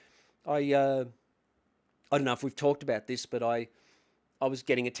said, I don't know if we've talked about this, but I was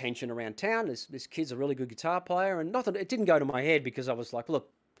getting attention around town. This kid's a really good guitar player, and it didn't go to my head because I was like,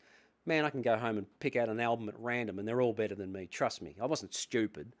 look, man, I can go home and pick out an album at random, and they're all better than me. Trust me, I wasn't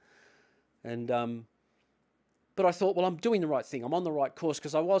stupid. And but I thought, well, I'm doing the right thing. I'm on the right course,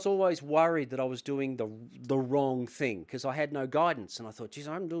 because I was always worried that I was doing the wrong thing because I had no guidance. And I thought, geez,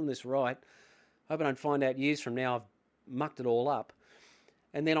 I'm doing this right. I hope I don't find out years from now I've mucked it all up.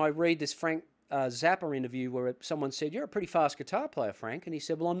 And then I read this Frank Zappa interview where someone said, you're a pretty fast guitar player, Frank. And he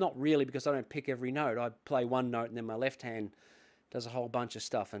said, well, I'm not really, because I don't pick every note. I play one note and then my left hand does a whole bunch of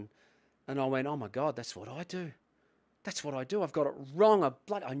stuff. And I went, oh my God, that's what I do. That's what I do. I've got it wrong.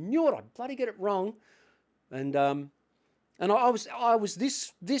 I knew it. I'd bloody get it wrong. And I was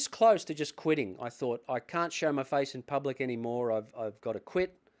this close to just quitting. I thought, I can't show my face in public anymore. I've got to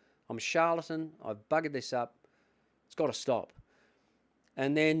quit. I'm a charlatan. I've buggered this up. It's got to stop.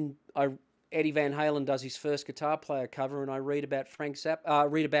 And then Eddie Van Halen does his first guitar player cover, and I read about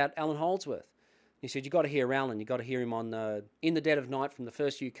read about Alan Holdsworth. He said, you got to hear Alan. You got to hear him on In the Dead of Night from the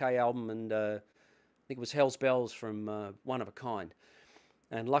first UK album, and think it was Hell's Bells from One of a Kind.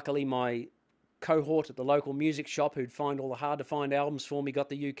 And luckily my cohort at the local music shop who'd find all the hard-to-find albums for me got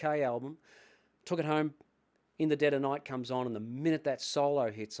the UK album, took it home, In the Dead of Night comes on, and the minute that solo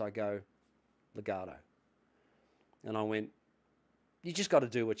hits, I go, legato. And I went, you just got to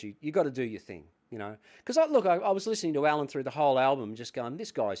do what you got to do your thing, you know. Because I was listening to Alan through the whole album, just going,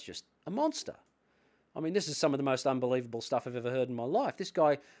 this guy's just a monster. I mean, this is some of the most unbelievable stuff I've ever heard in my life. This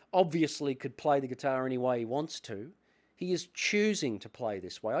guy obviously could play the guitar any way he wants to. He is choosing to play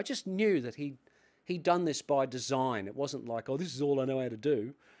this way. I just knew that he'd done this by design. It wasn't like, oh, this is all I know how to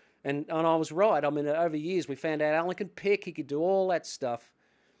do. And I was right. I mean, over years we found out Alan could pick, he could do all that stuff.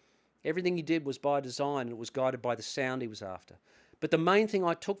 Everything he did was by design, and it was guided by the sound he was after. But the main thing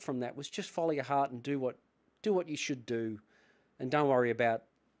I took from that was just follow your heart and do what you should do, and don't worry about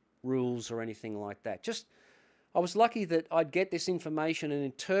rules or anything like that. I was lucky that I'd get this information and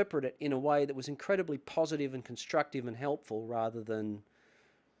interpret it in a way that was incredibly positive and constructive and helpful rather than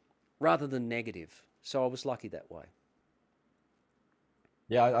negative. So I was lucky that way.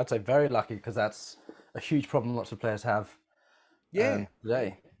 Yeah, I'd say very lucky, because that's a huge problem lots of players have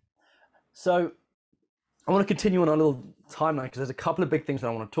today. So I want to continue on our little timeline, because there's a couple of big things that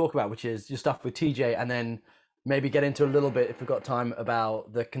I want to talk about, which is your stuff with TJ, and then maybe get into a little bit, if we've got time,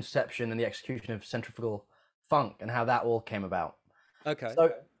 about the conception and the execution of Centrifugal Funk and how that all came about. Okay.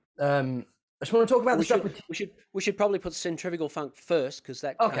 So I just want to talk about the stuff with... We should probably put Centrifugal Funk first, because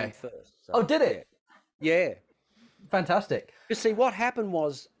that came first. So, oh, did it? Yeah. Fantastic. You see, what happened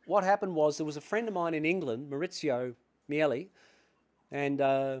was there was a friend of mine in England, Maurizio Miele,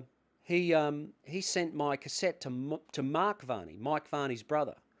 and he sent my cassette to Mark Varney, Mike Varney's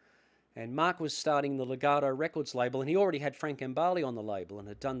brother. And Mark was starting the Legato Records label, and he already had Frank Gambale on the label and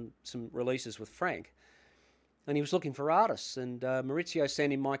had done some releases with Frank. And he was looking for artists, and Maurizio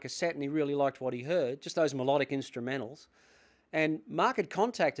sent him my cassette, and he really liked what he heard, just those melodic instrumentals. And Mark had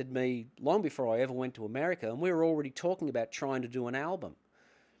contacted me long before I ever went to America, and we were already talking about trying to do an album.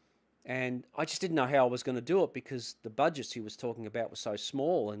 And I just didn't know how I was going to do it, because the budgets he was talking about were so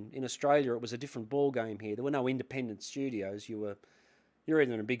small, and in Australia it was a different ball game here. There were no independent studios. You're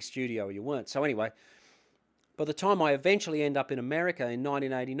either in a big studio or you weren't. So anyway, by the time I eventually end up in America in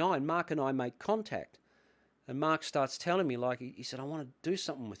 1989, Mark and I make contact. And Mark starts telling me, like, he said, I want to do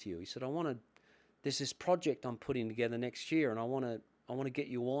something with you. He said, there's this project I'm putting together next year, and I want to get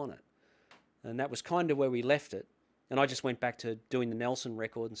you on it. And that was kind of where we left it. And I just went back to doing the Nelson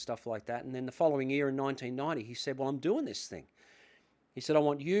record and stuff like that. And then the following year in 1990, he said, well, I'm doing this thing. He said, I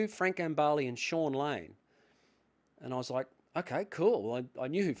want you, Frank Gambale, and Sean Lane. And I was like, okay, cool. Well, I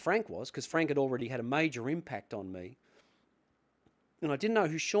knew who Frank was, because Frank had already had a major impact on me. And I didn't know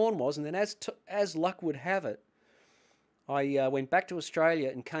who Sean was. And then as luck would have it, I went back to Australia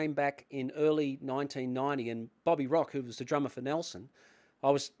and came back in early 1990. And Bobby Rock, who was the drummer for Nelson, I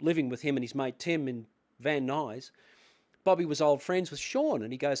was living with him and his mate Tim in Van Nuys. Bobby was old friends with Sean,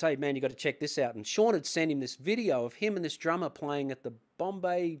 and he goes, hey, man, you got to check this out. And Sean had sent him this video of him and this drummer playing at the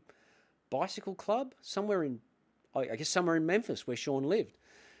Bombay Bicycle Club, somewhere in Memphis, where Sean lived.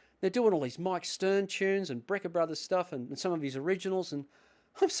 They're doing all these Mike Stern tunes and Brecker Brothers stuff and some of his originals, and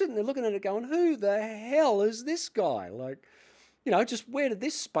I'm sitting there looking at it going, who the hell is this guy? Like, you know, just where did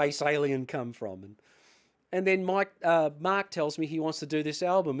this space alien come from? And then Mark tells me he wants to do this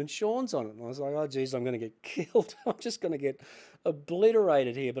album, and Sean's on it. And I was like, oh, geez, I'm going to get killed. I'm just going to get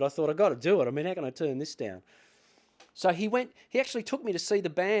obliterated here. But I thought, I've got to do it. I mean, how can I turn this down? So he actually took me to see the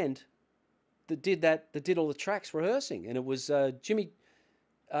band that did all the tracks rehearsing. And it was Jimmy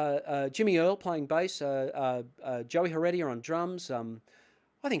Earle playing bass, Joey Heredia on drums.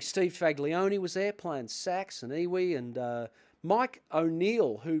 I think Steve Faglione was there playing sax and iwi, and Mike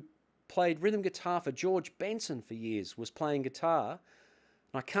O'Neill, who played rhythm guitar for George Benson for years, was playing guitar.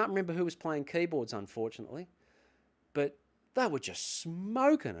 And I can't remember who was playing keyboards, unfortunately. But they were just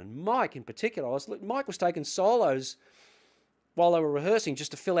smoking, and Mike in particular. Mike was taking solos while they were rehearsing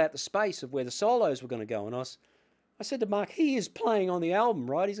just to fill out the space of where the solos were going to go. And I said to Mark, he is playing on the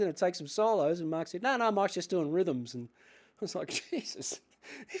album, right? He's going to take some solos. And Mark said, no, Mike's just doing rhythms. And I was like, Jesus,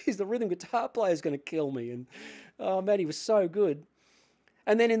 he's the rhythm guitar player's going to kill me. And oh, man, he was so good.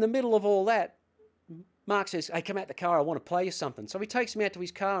 And then in the middle of all that, Mark says, hey, come out the car, I want to play you something. So he takes me out to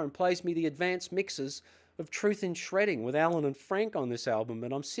his car and plays me the advanced mixes of Truth in Shredding with Alan and Frank on this album.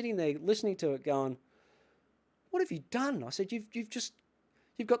 And I'm sitting there listening to it going, what have you done? I said,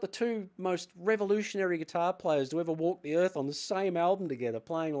 you've got the two most revolutionary guitar players to ever walk the earth on the same album together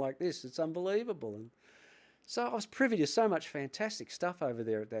playing like this. It's unbelievable. And so I was privy to so much fantastic stuff over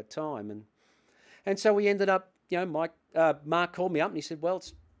there at that time. And so we ended up, you know, Mark called me up and he said, well,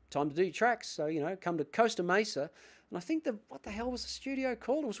 time to do your tracks. So, you know, come to Costa Mesa. And I think what the hell was the studio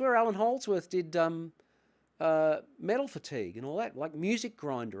called? It was where Alan Holdsworth did Metal Fatigue and all that, like Music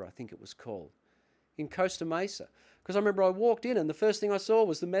Grinder, I think it was called, in Costa Mesa. Because I remember I walked in and the first thing I saw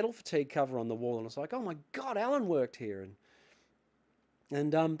was the Metal Fatigue cover on the wall. And I was like, oh my God, Alan worked here.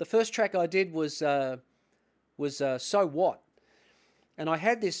 And the first track I did was So What? And I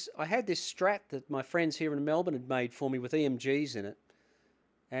had this Strat that my friends here in Melbourne had made for me with EMGs in it.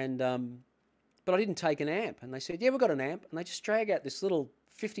 And but I didn't take an amp. And they said, yeah, we've got an amp. And they just drag out this little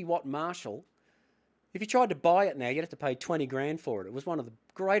 50-watt Marshall. If you tried to buy it now, you'd have to pay 20 grand for it. It was one of the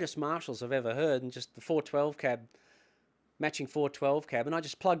greatest Marshalls I've ever heard, and just the 412 cab, matching 412 cab. And I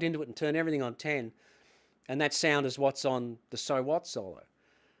just plugged into it and turned everything on 10. And that sound is what's on the So What solo.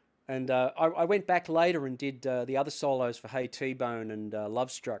 And I went back later and did the other solos for Hey T-Bone and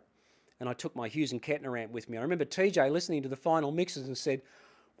Love Struck. And I took my Hughes and Kettner amp with me. I remember TJ listening to the final mixes and said,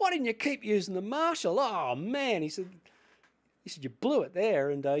 why didn't you keep using the Marshall? Oh, man. He said, you blew it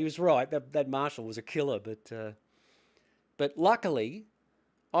there. And he was right. That Marshall was a killer. But luckily,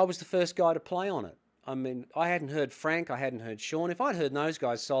 I was the first guy to play on it. I mean, I hadn't heard Frank. I hadn't heard Sean. If I'd heard those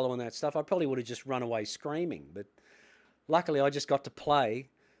guys solo on that stuff, I probably would have just run away screaming. But luckily, I just got to play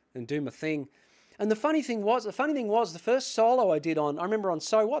and do my thing. And the funny thing was, the first solo I did I remember on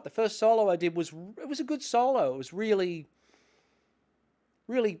So What, the first solo I did was a good solo. It was really,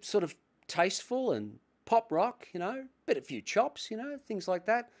 really sort of tasteful and pop rock, you know, a few chops, you know, things like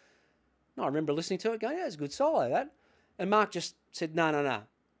that. And I remember listening to it going, yeah, it's a good solo, that. And Mark just said, no,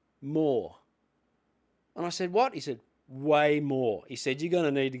 more. And I said, what? He said, way more. He said, you're going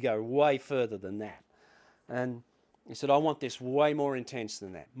to need to go way further than that. And he said, I want this way more intense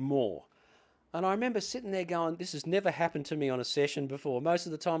than that, more. And I remember sitting there going, this has never happened to me on a session before. Most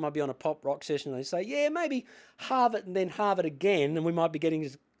of the time I'd be on a pop rock session and they say, yeah, maybe halve it and then halve it again, and we might be getting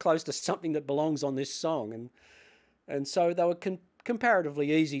as close to something that belongs on this song. And so they were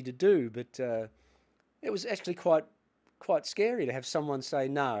comparatively easy to do, but it was actually quite scary to have someone say,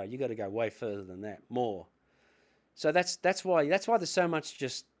 no, you got to go way further than that, more. So that's why there's so much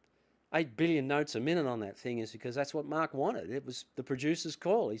just 8 billion notes a minute on that thing, is because that's what Mark wanted. It was the producer's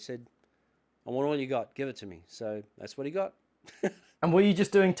call. He said, I want all you got, give it to me. So that's what he got. And were you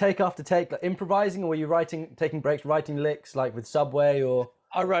just doing take after take, like improvising, or were you taking breaks, writing licks, like with Subway, or?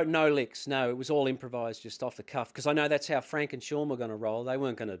 I wrote no licks. No, it was all improvised, just off the cuff, because I know that's how Frank and Sean were going to roll. They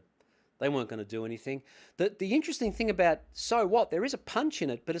weren't going to do anything. The interesting thing about So What, there is a punch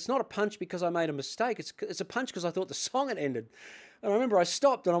in it, but it's not a punch because I made a mistake. It's a punch because I thought the song had ended. And I remember I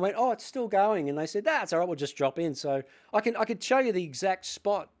stopped and I went, oh, it's still going. And they said, that's all right, we'll just drop in. So I could show you the exact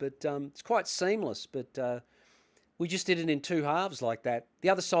spot, but it's quite seamless. But we just did it in two halves like that. The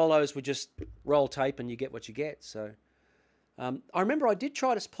other solos were just roll tape and you get what you get. So I remember I did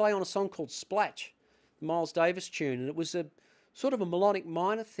try to play on a song called Splatch, the Miles Davis tune, and it was a sort of a melodic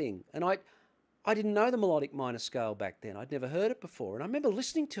minor thing. And I didn't know the melodic minor scale back then. I'd never heard it before. And I remember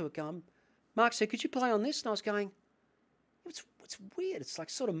listening to it going, Mark said, could you play on this? And I was going, it's weird. It's like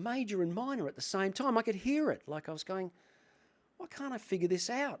sort of major and minor at the same time. I could hear it. Like I was going, why can't I figure this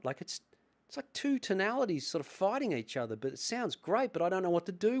out? Like it's like two tonalities sort of fighting each other, but it sounds great, but I don't know what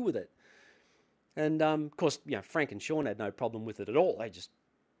to do with it. And of course, you know, Frank and Sean had no problem with it at all. They just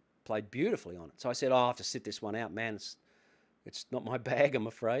played beautifully on it. So I said, I'll have to sit this one out, man. It's not my bag, I'm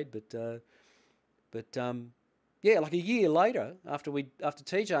afraid. But yeah, like a year later, after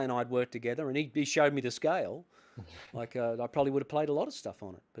TJ and I had worked together, and he showed me the scale, like I probably would have played a lot of stuff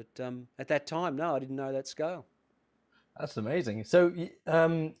on it. But at that time, no, I didn't know that scale. That's amazing. So is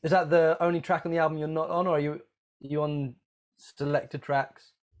that the only track on the album you're not on, or are you on selected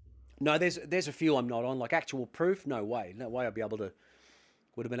tracks? No, there's a few I'm not on, like Actual Proof. No way I'd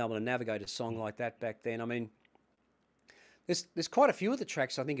would have been able to navigate a song like that back then. I mean, there's quite a few of the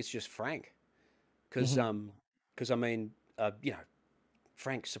tracks. I think it's just Frank, because I mean, you know,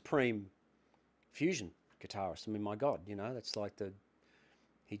 Frank, supreme fusion guitarist. I mean, my God, you know, that's like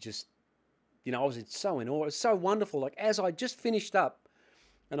he just, you know, I was so in awe. It was so wonderful. Like as I just finished up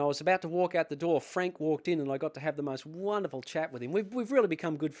and I was about to walk out the door, Frank walked in and I got to have the most wonderful chat with him. We've really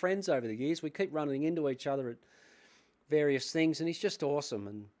become good friends over the years. We keep running into each other at various things, and he's just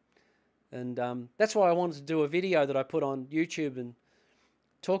awesome. And that's why I wanted to do a video that I put on YouTube and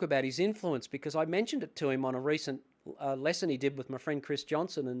talk about his influence, because I mentioned it to him on a recent lesson he did with my friend Chris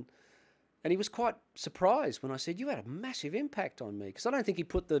Johnson, and he was quite surprised when I said, you had a massive impact on me, because I don't think he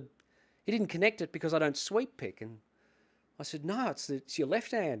didn't connect it because I don't sweep pick. And I said, no, it's your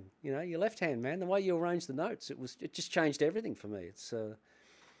left hand, you know, your left hand, man. The way you arrange the notes, it just changed everything for me.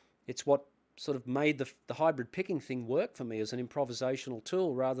 It's what sort of made the hybrid picking thing work for me as an improvisational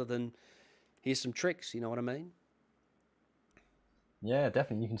tool rather than here's some tricks, you know what I mean? Yeah,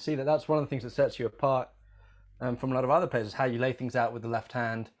 definitely. You can see that that's one of the things that sets you apart from a lot of other players, is how you lay things out with the left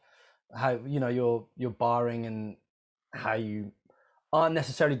hand, how you're barring, and how you aren't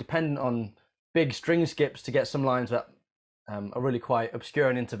necessarily dependent on big string skips to get some lines that are really quite obscure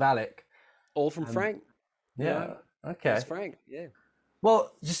and intervallic. All from Frank. Yeah. It's Okay. Frank. Yeah.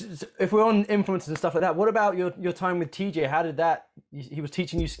 Well, just if we're on influences and stuff like that, what about your time with TJ? How did that? He was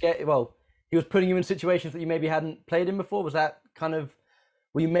teaching you skate. Well, he was putting you in situations that you maybe hadn't played in before. Was that kind of?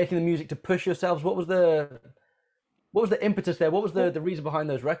 Were you making the music to push yourselves? What was the impetus there? What was the reason behind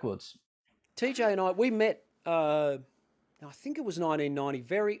those records? TJ and I, we met. I think it was 1990,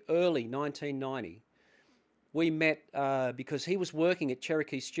 very early 1990. We met because he was working at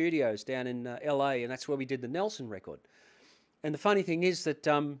Cherokee Studios down in LA, and that's where we did the Nelson record. And the funny thing is that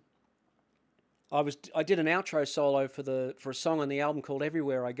I did an outro solo for a song on the album called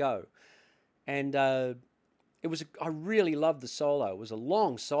Everywhere I Go, and I really loved the solo. It was a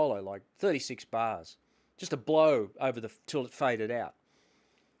long solo, like 36 bars, just a blow over till it faded out.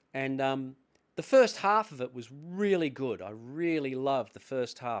 And the first half of it was really good. I really loved the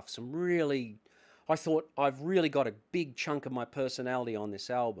first half. I thought I've really got a big chunk of my personality on this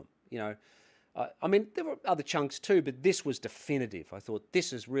album. You know, I mean, there were other chunks too, but this was definitive. I thought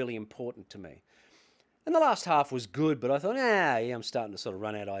this is really important to me. And the last half was good, but I thought, yeah, I'm starting to sort of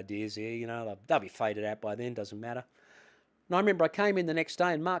run out of ideas here. You know, they'll be faded out by then, doesn't matter. And I remember I came in the next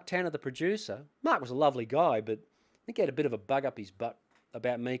day and Mark Tanner, the producer, Mark was a lovely guy, but I think he had a bit of a bug up his butt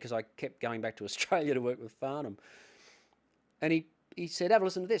about me because I kept going back to Australia to work with Farnham. And he said, have a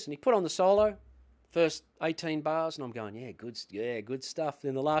listen to this. And he put on the solo, first 18 bars, and I'm going, good stuff.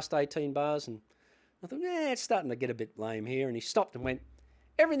 Then the last 18 bars, and I thought, it's starting to get a bit lame here. And he stopped and went,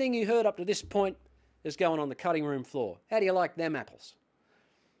 everything you heard up to this point is going on the cutting room floor. How do you like them apples?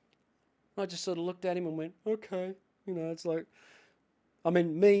 I just sort of looked at him and went, okay. You know, it's like, I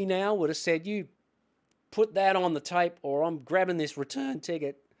mean, me now would have said, you put that on the tape or I'm grabbing this return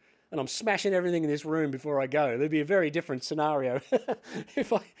ticket and I'm smashing everything in this room before I go. There'd be a very different scenario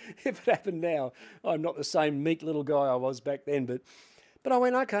if it happened now. I'm not the same meek little guy I was back then, but I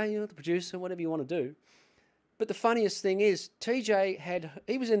went, okay, the producer, whatever you want to do. But the funniest thing is,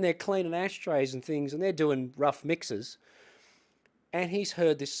 he was in there cleaning ashtrays and things, and they're doing rough mixes, and he's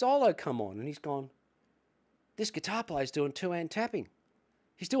heard this solo come on, and he's gone, this guitar player's doing two-hand tapping.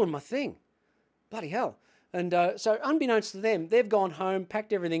 He's doing my thing. Bloody hell. And so unbeknownst to them, they've gone home,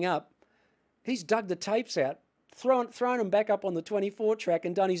 packed everything up. He's dug the tapes out, thrown them back up on the 24 track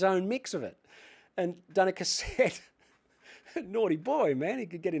and done his own mix of it and done a cassette. Naughty boy, man. He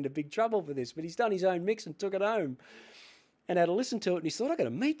could get into big trouble for this, but he's done his own mix and took it home and had to listen to it. And he thought, I've got to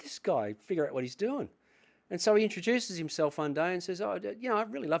meet this guy, figure out what he's doing. And so he introduces himself one day and says, I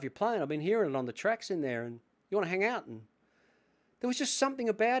really love your playing. I've been hearing it on the tracks in there and you want to hang out? And there was just something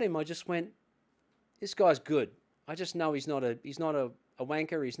about him. I just went, this guy's good. I just know he's not a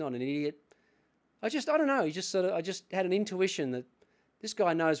wanker. He's not an idiot. I don't know. I just had an intuition that this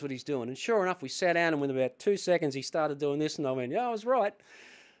guy knows what he's doing. And sure enough, we sat down and within about 2 seconds, he started doing this. And I went, yeah, I was right.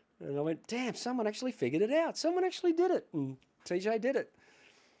 And I went, damn, someone actually figured it out. Someone actually did it. And TJ did it.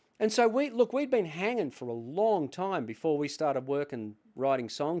 And so we'd been hanging for a long time before we started working, writing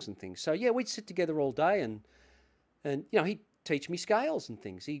songs and things. So yeah, we'd sit together all day and he'd teach me scales and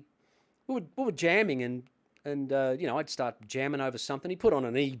things. We were jamming and I'd start jamming over something. He put on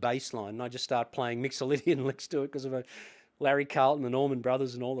an E bass line and I just start playing Mixolydian licks to it because of Larry Carlton and Allman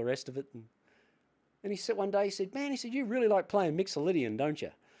Brothers and all the rest of it. And he said one day, man, you really like playing Mixolydian, don't you?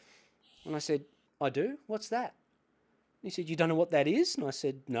 And I said, I do? What's that? And he said, you don't know what that is? And I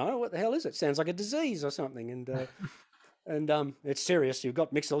said, no, what the hell is it? Sounds like a disease or something. And it's serious, you've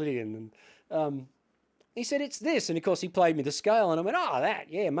got Mixolydian. And he said, it's this. And of course he played me the scale and I went, that,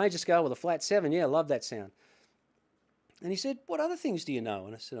 yeah, major scale with a flat 7. Yeah, I love that sound. And he said, what other things do you know?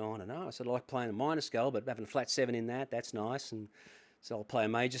 And I said, I don't know. I said, I like playing a minor scale, but having a flat 7 in that's nice. And so I'll play a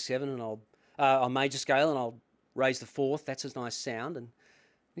major 7 and a major scale and I'll raise the 4th. That's a nice sound. And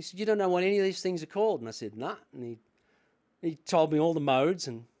he said, you don't know what any of these things are called? And I said, nah. And he told me all the modes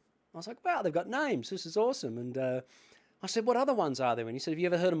and I was like, wow, they've got names. This is awesome. And I said, what other ones are there? And he said, have you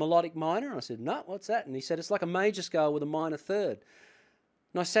ever heard of melodic minor? And I said, no, what's that? And he said, it's like a major scale with a minor 3rd.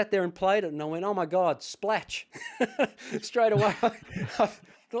 And I sat there and played it and I went, oh my God, splatch. Straight away. I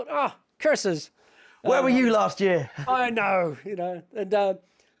thought, curses. Where were you last year? I know, And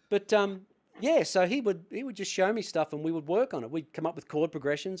so he would just show me stuff and we would work on it. We'd come up with chord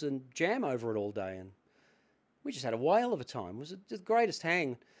progressions and jam over it all day. And we just had a whale of a time. It was the greatest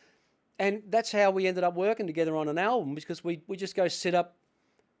hang. And that's how we ended up working together on an album, because we just go sit up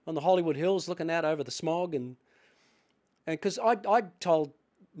on the Hollywood Hills looking out over the smog, and because I told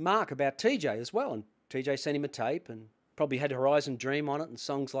Mark about TJ as well, and TJ sent him a tape and probably had Horizon Dream on it and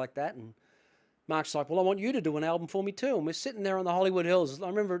songs like that, and Mark's like, well, I want you to do an album for me too. And we're sitting there on the Hollywood Hills. I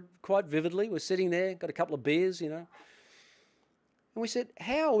remember it quite vividly. We're sitting there, got a couple of beers, you know. And we said,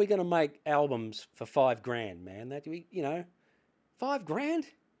 how are we going to make albums for $5,000, man? That we, you know, $5,000?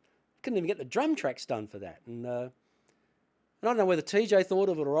 Couldn't even get the drum tracks done for that. And I don't know whether TJ thought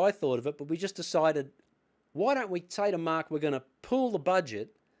of it or I thought of it, but we just decided, why don't we say to Mark, we're going to pool the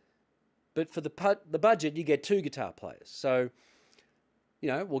budget, but for the budget, you get 2 guitar players. So, you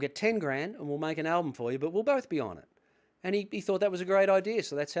know, we'll get $10,000 and we'll make an album for you, but we'll both be on it. And he thought that was a great idea.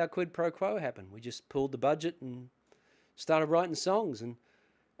 So that's how Quid Pro Quo happened. We just pulled the budget and started writing songs. And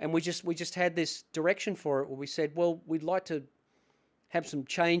we just had this direction for it where we said, well, we'd like to have some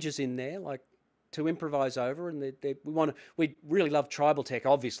changes in there, like to improvise over. And we really love tribal tech,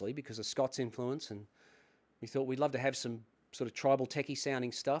 obviously, because of Scott's influence. And we thought we'd love to have some sort of tribal techy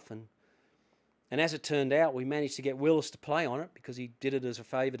sounding stuff. And as it turned out, we managed to get Willis to play on it because he did it as a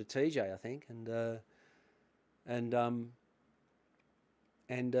favour to TJ, I think. And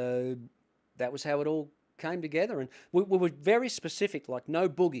that was how it all came together. And we were very specific, like no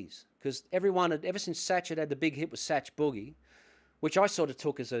boogies, because everyone ever since Satch had the big hit with Satch Boogie, which I sort of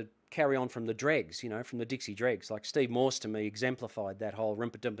took as a carry on from the Dregs, you know, from the Dixie Dregs. Like Steve Morse to me exemplified that whole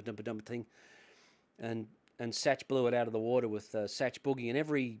rimpa-dumpa-dumpa-dumpa thing. And Satch blew it out of the water with Satch Boogie, and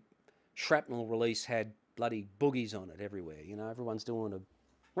every Shrapnel release had bloody boogies on it everywhere. You know, everyone's doing a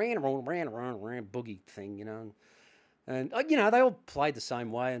ran boogie thing, you know. And you know, they all played the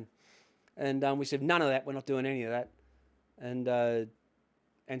same way. And we said, none of that, we're not doing any of that.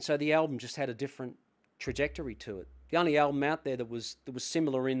 And so the album just had a different trajectory to it. The only album out there that was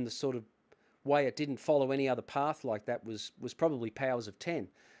similar in the sort of way it didn't follow any other path like that was probably Powers of 10.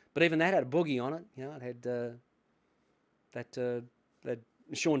 But even that had a boogie on it. You know, it had that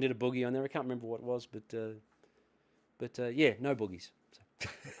Sean did a boogie on there. I can't remember what it was, but yeah, no boogies. So.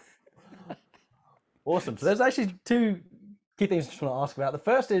 Awesome. So there's actually 2 key things I just want to ask about. The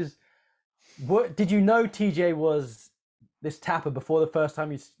first is, did you know TJ was this tapper before the first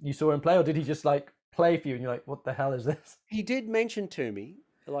time you saw him play, or did he just like play for you and you're like, what the hell is this? He did mention to me,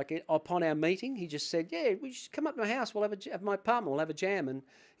 like upon our meeting, he just said, yeah, we should come up to my house. We'll have my apartment. We'll have a jam. And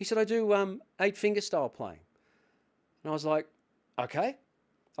he said, I do 8-finger style playing. And I was like, okay.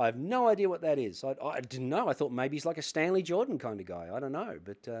 I have no idea what that is. I didn't know. I thought maybe he's like a Stanley Jordan kind of guy. I don't know.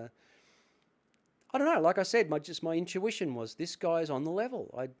 But I don't know. Like I said, my intuition was this guy's on the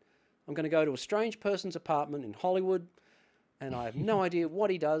level. I'm going to go to a strange person's apartment in Hollywood, and I have no idea what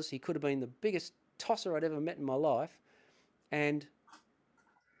he does. He could have been the biggest tosser I'd ever met in my life. And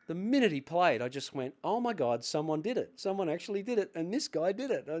the minute he played, I just went, oh my God, someone did it. Someone actually did it. And this guy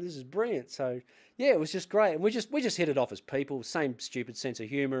did it. Oh, this is brilliant. So yeah, it was just great. And we just hit it off as people, same stupid sense of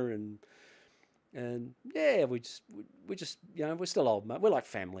humor. And yeah, we just, you know, we're still old, mate. We're like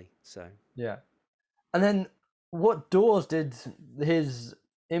family. So yeah. And then what doors did his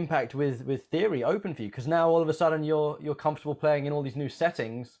impact with Theory open for you? Because now all of a sudden you're comfortable playing in all these new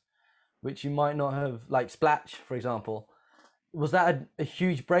settings, which you might not have, like Splatch, for example. Was that a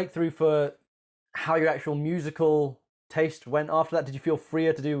huge breakthrough for how your actual musical taste went after that? Did you feel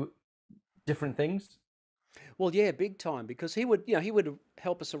freer to do different things? Well, yeah, big time, because he would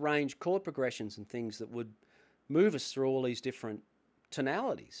help us arrange chord progressions and things that would move us through all these different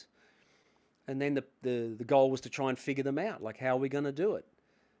tonalities. And then the goal was to try and figure them out, like how are we going to do it?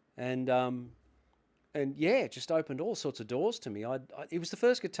 And yeah, it just opened all sorts of doors to me. He was the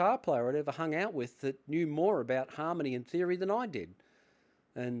first guitar player I'd ever hung out with that knew more about harmony and theory than I did.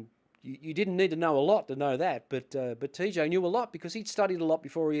 And you didn't need to know a lot to know that, but TJ knew a lot because he'd studied a lot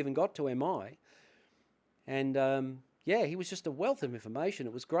before he even got to MI. And yeah, he was just a wealth of information.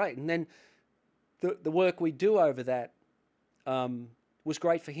 It was great. And then the work we do over that was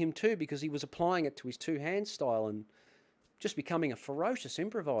great for him too, because he was applying it to his two-hand style and just becoming a ferocious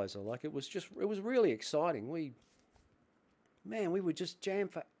improviser. Like it was really exciting. We would just jam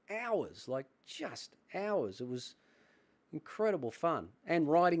for hours, like just hours. It was incredible fun, and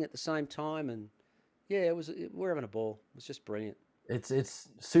writing at the same time. And yeah, we're having a ball. It was just brilliant. It's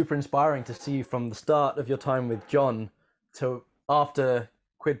super inspiring to see from the start of your time with John to after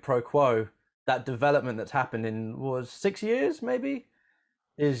Quid Pro Quo, that development that's happened in, was 6 years maybe?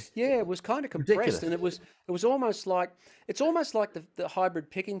 It was kind of compressed, ridiculous. And it was almost like the hybrid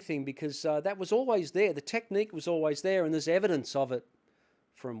picking thing, because that was always there. The technique was always there, and there's evidence of it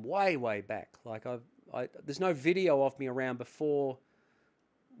from way back. Like there's no video of me around before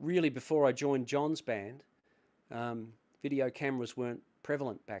really before I joined John's band. Video cameras weren't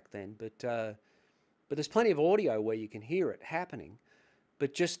prevalent back then, but there's plenty of audio where you can hear it happening.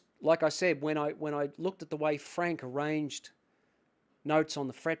 But just like I said, when I looked at the way Frank arranged notes on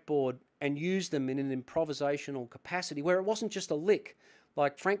the fretboard and used them in an improvisational capacity where it wasn't just a lick,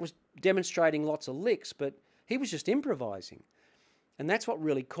 like Frank was demonstrating lots of licks, but he was just improvising. And that's what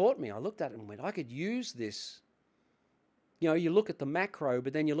really caught me. I looked at it and went, I could use this. You know, you look at the macro,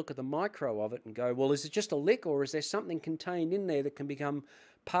 but then you look at the micro of it and go, well, is it just a lick, or is there something contained in there that can become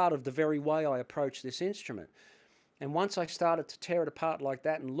part of the very way I approach this instrument? And once I started to tear it apart like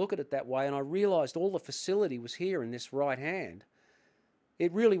that and look at it that way, and I realized all the facility was here in this right hand,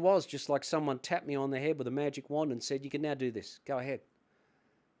 it really was just like someone tapped me on the head with a magic wand and said, you can now do this, go ahead.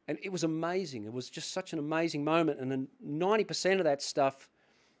 And it was amazing. It was just such an amazing moment. And then 90% of that stuff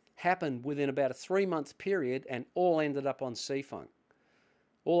happened within about a 3-month period and all ended up on C-Funk.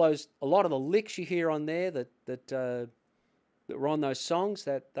 A lot of the licks you hear on there that were on those songs,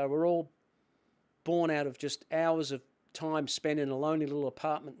 that they were all born out of just hours of time spent in a lonely little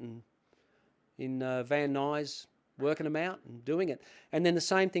apartment in Van Nuys, working them out and doing it. And then the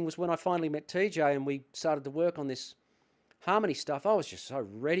same thing was when I finally met TJ and we started to work on this harmony stuff. I was just so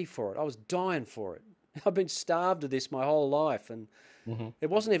ready for it. I was dying for it. I've been starved of this my whole life, and it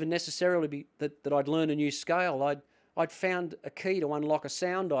wasn't even necessarily that I'd learned a new scale. I'd found a key to unlock a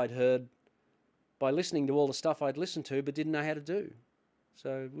sound I'd heard by listening to all the stuff I'd listened to but didn't know how to do.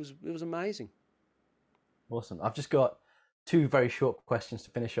 So it was amazing. Awesome. I've just got 2 very short questions to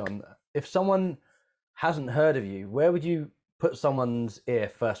finish on. If someone hasn't heard of you, where would you put someone's ear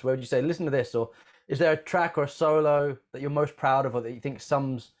first? Where would you say, listen to this? Or is there a track or a solo that you're most proud of, or that you think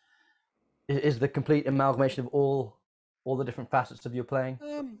is the complete amalgamation of all the different facets of your playing?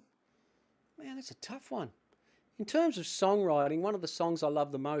 Man, that's a tough one. In terms of songwriting, one of the songs I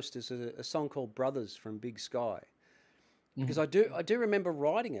love the most is a song called Brothers from Big Sky. Because I do remember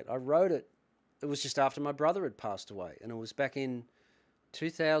writing it. I wrote it. It was just after my brother had passed away, and it was back in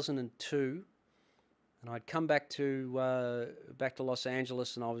 2002. And I'd come back to Los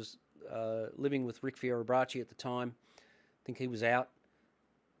Angeles, and I was living with Rick Fiorabracci at the time. I think he was out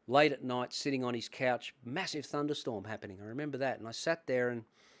late at night, sitting on his couch. Massive thunderstorm happening. I remember that, and I sat there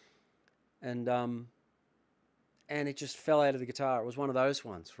and it just fell out of the guitar. It was one of those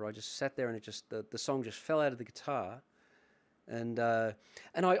ones where I just sat there and it just the song just fell out of the guitar. And I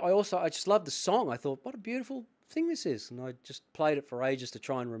just loved the song. I thought, what a beautiful thing this is, and I just played it for ages to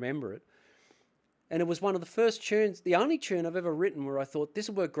try and remember it. And it was one of the first tunes, the only tune I've ever written where I thought this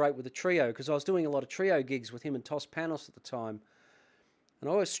would work great with a trio, because I was doing a lot of trio gigs with him and Tos Panos at the time. And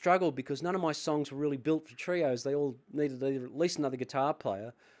I always struggled because none of my songs were really built for trios. They all needed either at least another guitar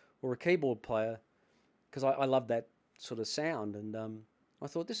player or a keyboard player, because I loved that sort of sound. And I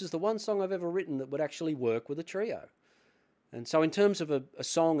thought this is the one song I've ever written that would actually work with a trio. And so in terms of a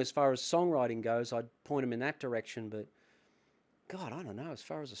song, as far as songwriting goes, I'd point them in that direction. But God, I don't know. As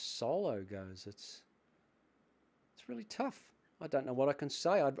far as a solo goes, it's really tough. I don't know what I can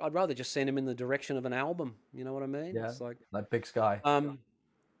say. I'd rather just send him in the direction of an album. You know what I mean? Yeah, it's like Big Sky.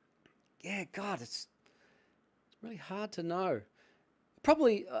 Yeah, God, it's really hard to know.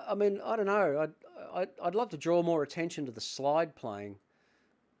 Probably, I mean, I don't know. I'd love to draw more attention to the slide playing.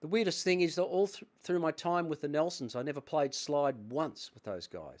 The weirdest thing is that all through my time with the Nelsons, I never played slide once with those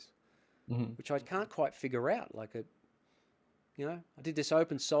guys, which I can't quite figure out. Like, I did this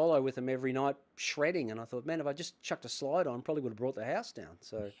open solo with them every night, shredding, and I thought, man, if I just chucked a slide on, probably would have brought the house down.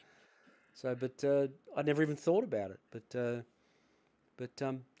 But I never even thought about it.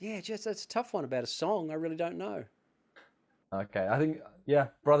 Yeah, just that's a tough one about a song. I really don't know. Okay, I think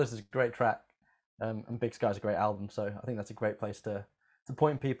Brothers is a great track, and Big Sky's a great album. So I think that's a great place to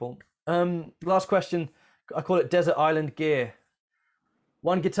point people. Last question. I call it Desert Island Gear.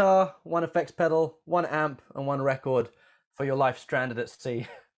 1 guitar, 1 effects pedal, 1 amp, and 1 record for your life stranded at sea.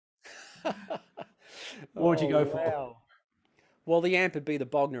 What would you go for? Well, the amp would be the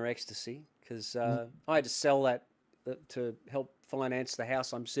Bogner Ecstasy, because I had to sell that to help finance the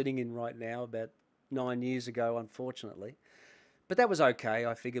house I'm sitting in right now about 9 years ago, unfortunately. But that was okay.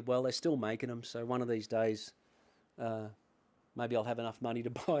 I figured, well, they're still making them, so one of these days maybe I'll have enough money to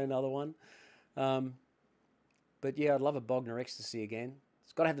buy another one. But yeah, I'd love a Bogner Ecstasy again.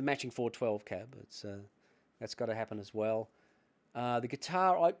 It's got to have the matching 412 cab. That's got to happen as well. The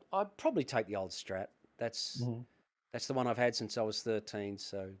guitar, I'd probably take the old Strat. That's the one I've had since I was 13,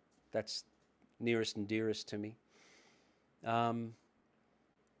 so that's nearest and dearest to me. Wow,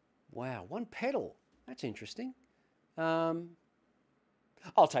 1 pedal. That's interesting.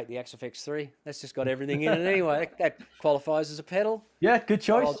 I'll take the XFX3. That's just got everything in it anyway. That qualifies as a pedal. Yeah, good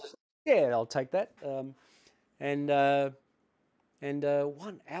choice. I'll take that. And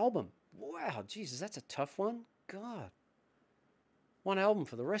one album. Wow, Jesus, that's a tough one. God, one album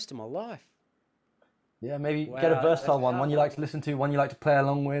for the rest of my life. Yeah, maybe get a versatile one you like to listen to, one you like to play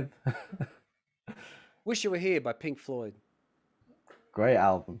along with. Wish You Were Here by Pink Floyd. Great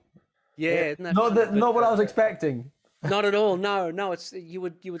album. Yeah, isn't that not what I was expecting. Not at all. No. It's you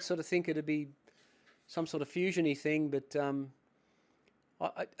would sort of think it'd be some sort of fusiony thing, but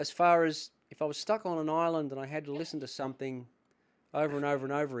as far as if I was stuck on an island and I had to listen to something over and over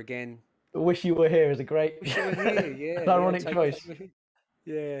and over again, Wish You Were Here is a great, Wish You Were Here. Yeah, ironic choice.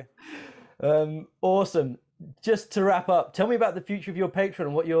 Yeah. Awesome. Just to wrap up, tell me about the future of your Patreon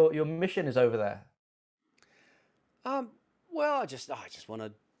and what your mission is over there. Well, I just want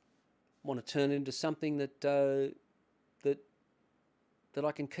to turn it into something that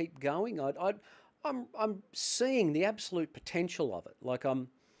I can keep going. I'm seeing the absolute potential of it. Like I'm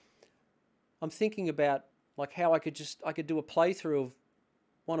thinking about like how I could do a playthrough of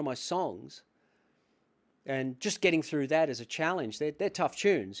one of my songs, and just getting through that as a challenge. They're tough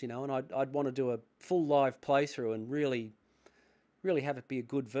tunes, and I'd want to do a full live playthrough and really have it be a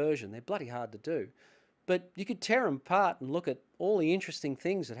good version. They're bloody hard to do. But you could tear them apart and look at all the interesting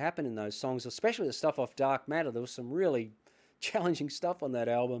things that happen in those songs, especially the stuff off Dark Matter. There was some really challenging stuff on that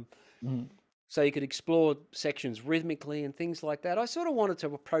album. Mm. So you could explore sections rhythmically and things like that. I sort of wanted to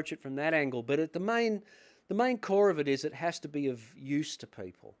approach it from that angle, but the main core of it is it has to be of use to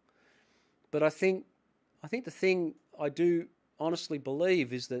people. But I think the thing I do honestly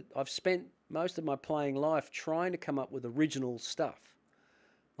believe is that I've spent most of my playing life trying to come up with original stuff.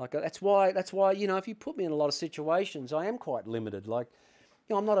 Like that's why if you put me in a lot of situations, I am quite limited. Like,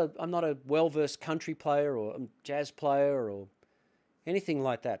 I'm not a well-versed country player or a jazz player or anything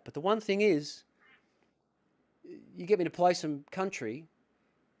like that. But the one thing is, you get me to play some country,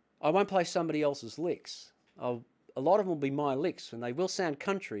 I won't play somebody else's licks. A lot of them will be my licks, and they will sound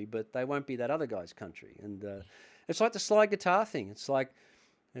country, but they won't be that other guy's country. And it's like the slide guitar thing. It's like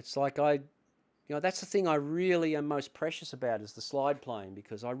that's the thing I really am most precious about is the slide playing,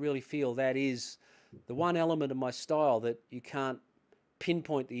 because I really feel that is the one element of my style that you can't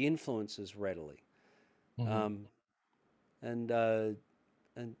pinpoint the influences readily. Mm-hmm.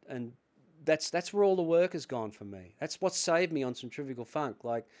 And that's where all the work has gone for me. That's what saved me on Centrifugal Funk.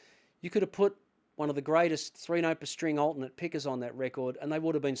 Like, you could have put one of the greatest 3-note per string alternate pickers on that record, and they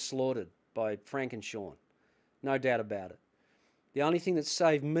would have been slaughtered by Frank and Sean. No doubt about it. The only thing that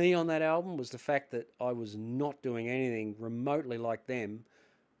saved me on that album was the fact that I was not doing anything remotely like them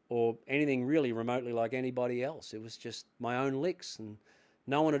or anything really remotely like anybody else. It was just my own licks, and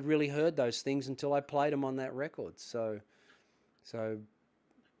no one had really heard those things until I played them on that record. So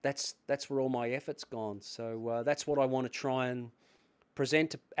that's where all my effort's gone. So that's what I want to try and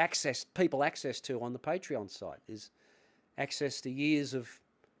present to people access to on the Patreon site, is access to years of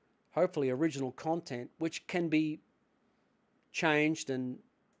hopefully original content, which can be changed and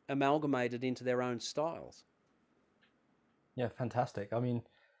amalgamated into their own styles. Yeah, fantastic. I mean,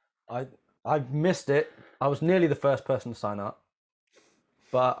 I missed it. I was nearly the first person to sign up,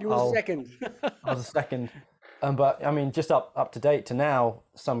 but you were second. I was the second. But I mean, just up to date to now,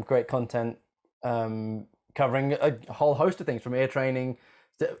 some great content covering a whole host of things, from ear training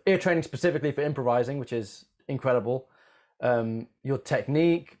specifically for improvising, which is incredible. Your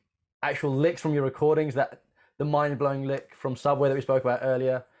technique, actual licks from your recordings, the mind-blowing lick from Subway that we spoke about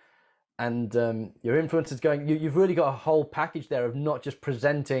earlier, and your influences going. You've really got a whole package there of not just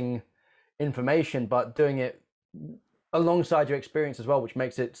presenting information, but doing it alongside your experience as well, which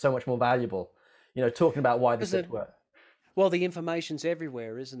makes it so much more valuable. Talking about why this did work. Well, the information's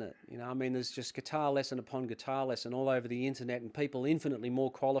everywhere, isn't it? I mean, there's just guitar lesson upon guitar lesson all over the internet, and people infinitely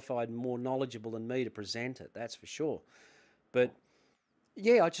more qualified and more knowledgeable than me to present it. That's for sure. But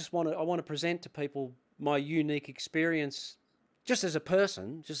yeah, I want to present to people my unique experience, just as a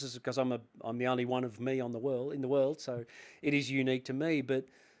person, because I'm the only one of me in the world, so it is unique to me. But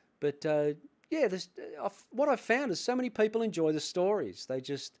yeah, what I've found is so many people enjoy the stories.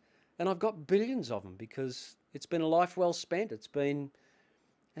 And I've got billions of them because it's been a life well spent. It's been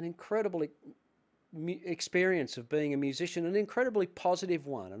an incredible experience of being a musician, an incredibly positive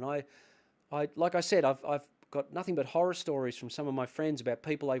one. And I like I said, I've got nothing but horror stories from some of my friends about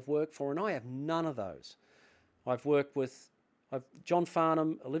people they've worked for, and I have none of those. I've worked with John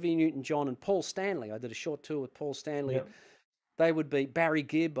Farnham, Olivia Newton-John, and Paul Stanley. I did a short tour with Paul Stanley. Yep. They would be Barry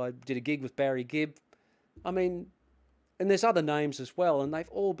Gibb. I did a gig with Barry Gibb. I mean, and there's other names as well, and they've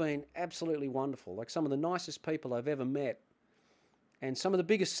all been absolutely wonderful. Like some of the nicest people I've ever met. and some of the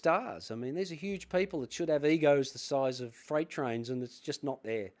biggest stars. I mean, these are huge people that should have egos the size of freight trains, and it's just not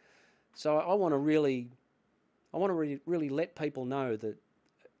there. So I want to really let people know that,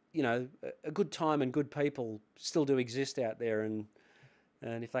 you know, a good time and good people still do exist out there, and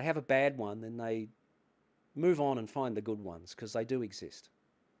if they have a bad one, then they move on and find the good ones, because they do exist.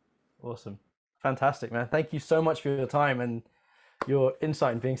 Awesome. Fantastic, man. Thank you so much for your time and your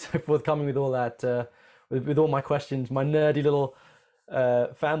insight and being so forthcoming with all that, with all my questions, my nerdy little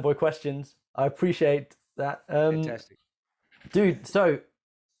fanboy questions. I appreciate that. Fantastic. Dude, so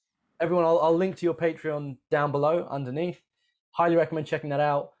everyone, I'll link to your Patreon down below underneath. Highly recommend checking that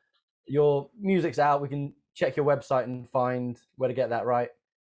out. Your music's out. We can check your website and find where to get that right.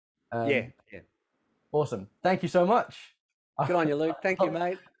 Yeah. Awesome. Thank you so much. Good on you, Luke. Thank you,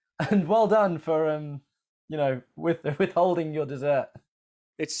 mate. And well done for you know, withholding your dessert.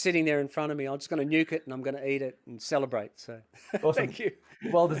 It's sitting there in front of me. I'm just going to nuke it and I'm going to eat it and celebrate. So Awesome. thank you.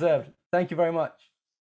 Well deserved. Thank you very much.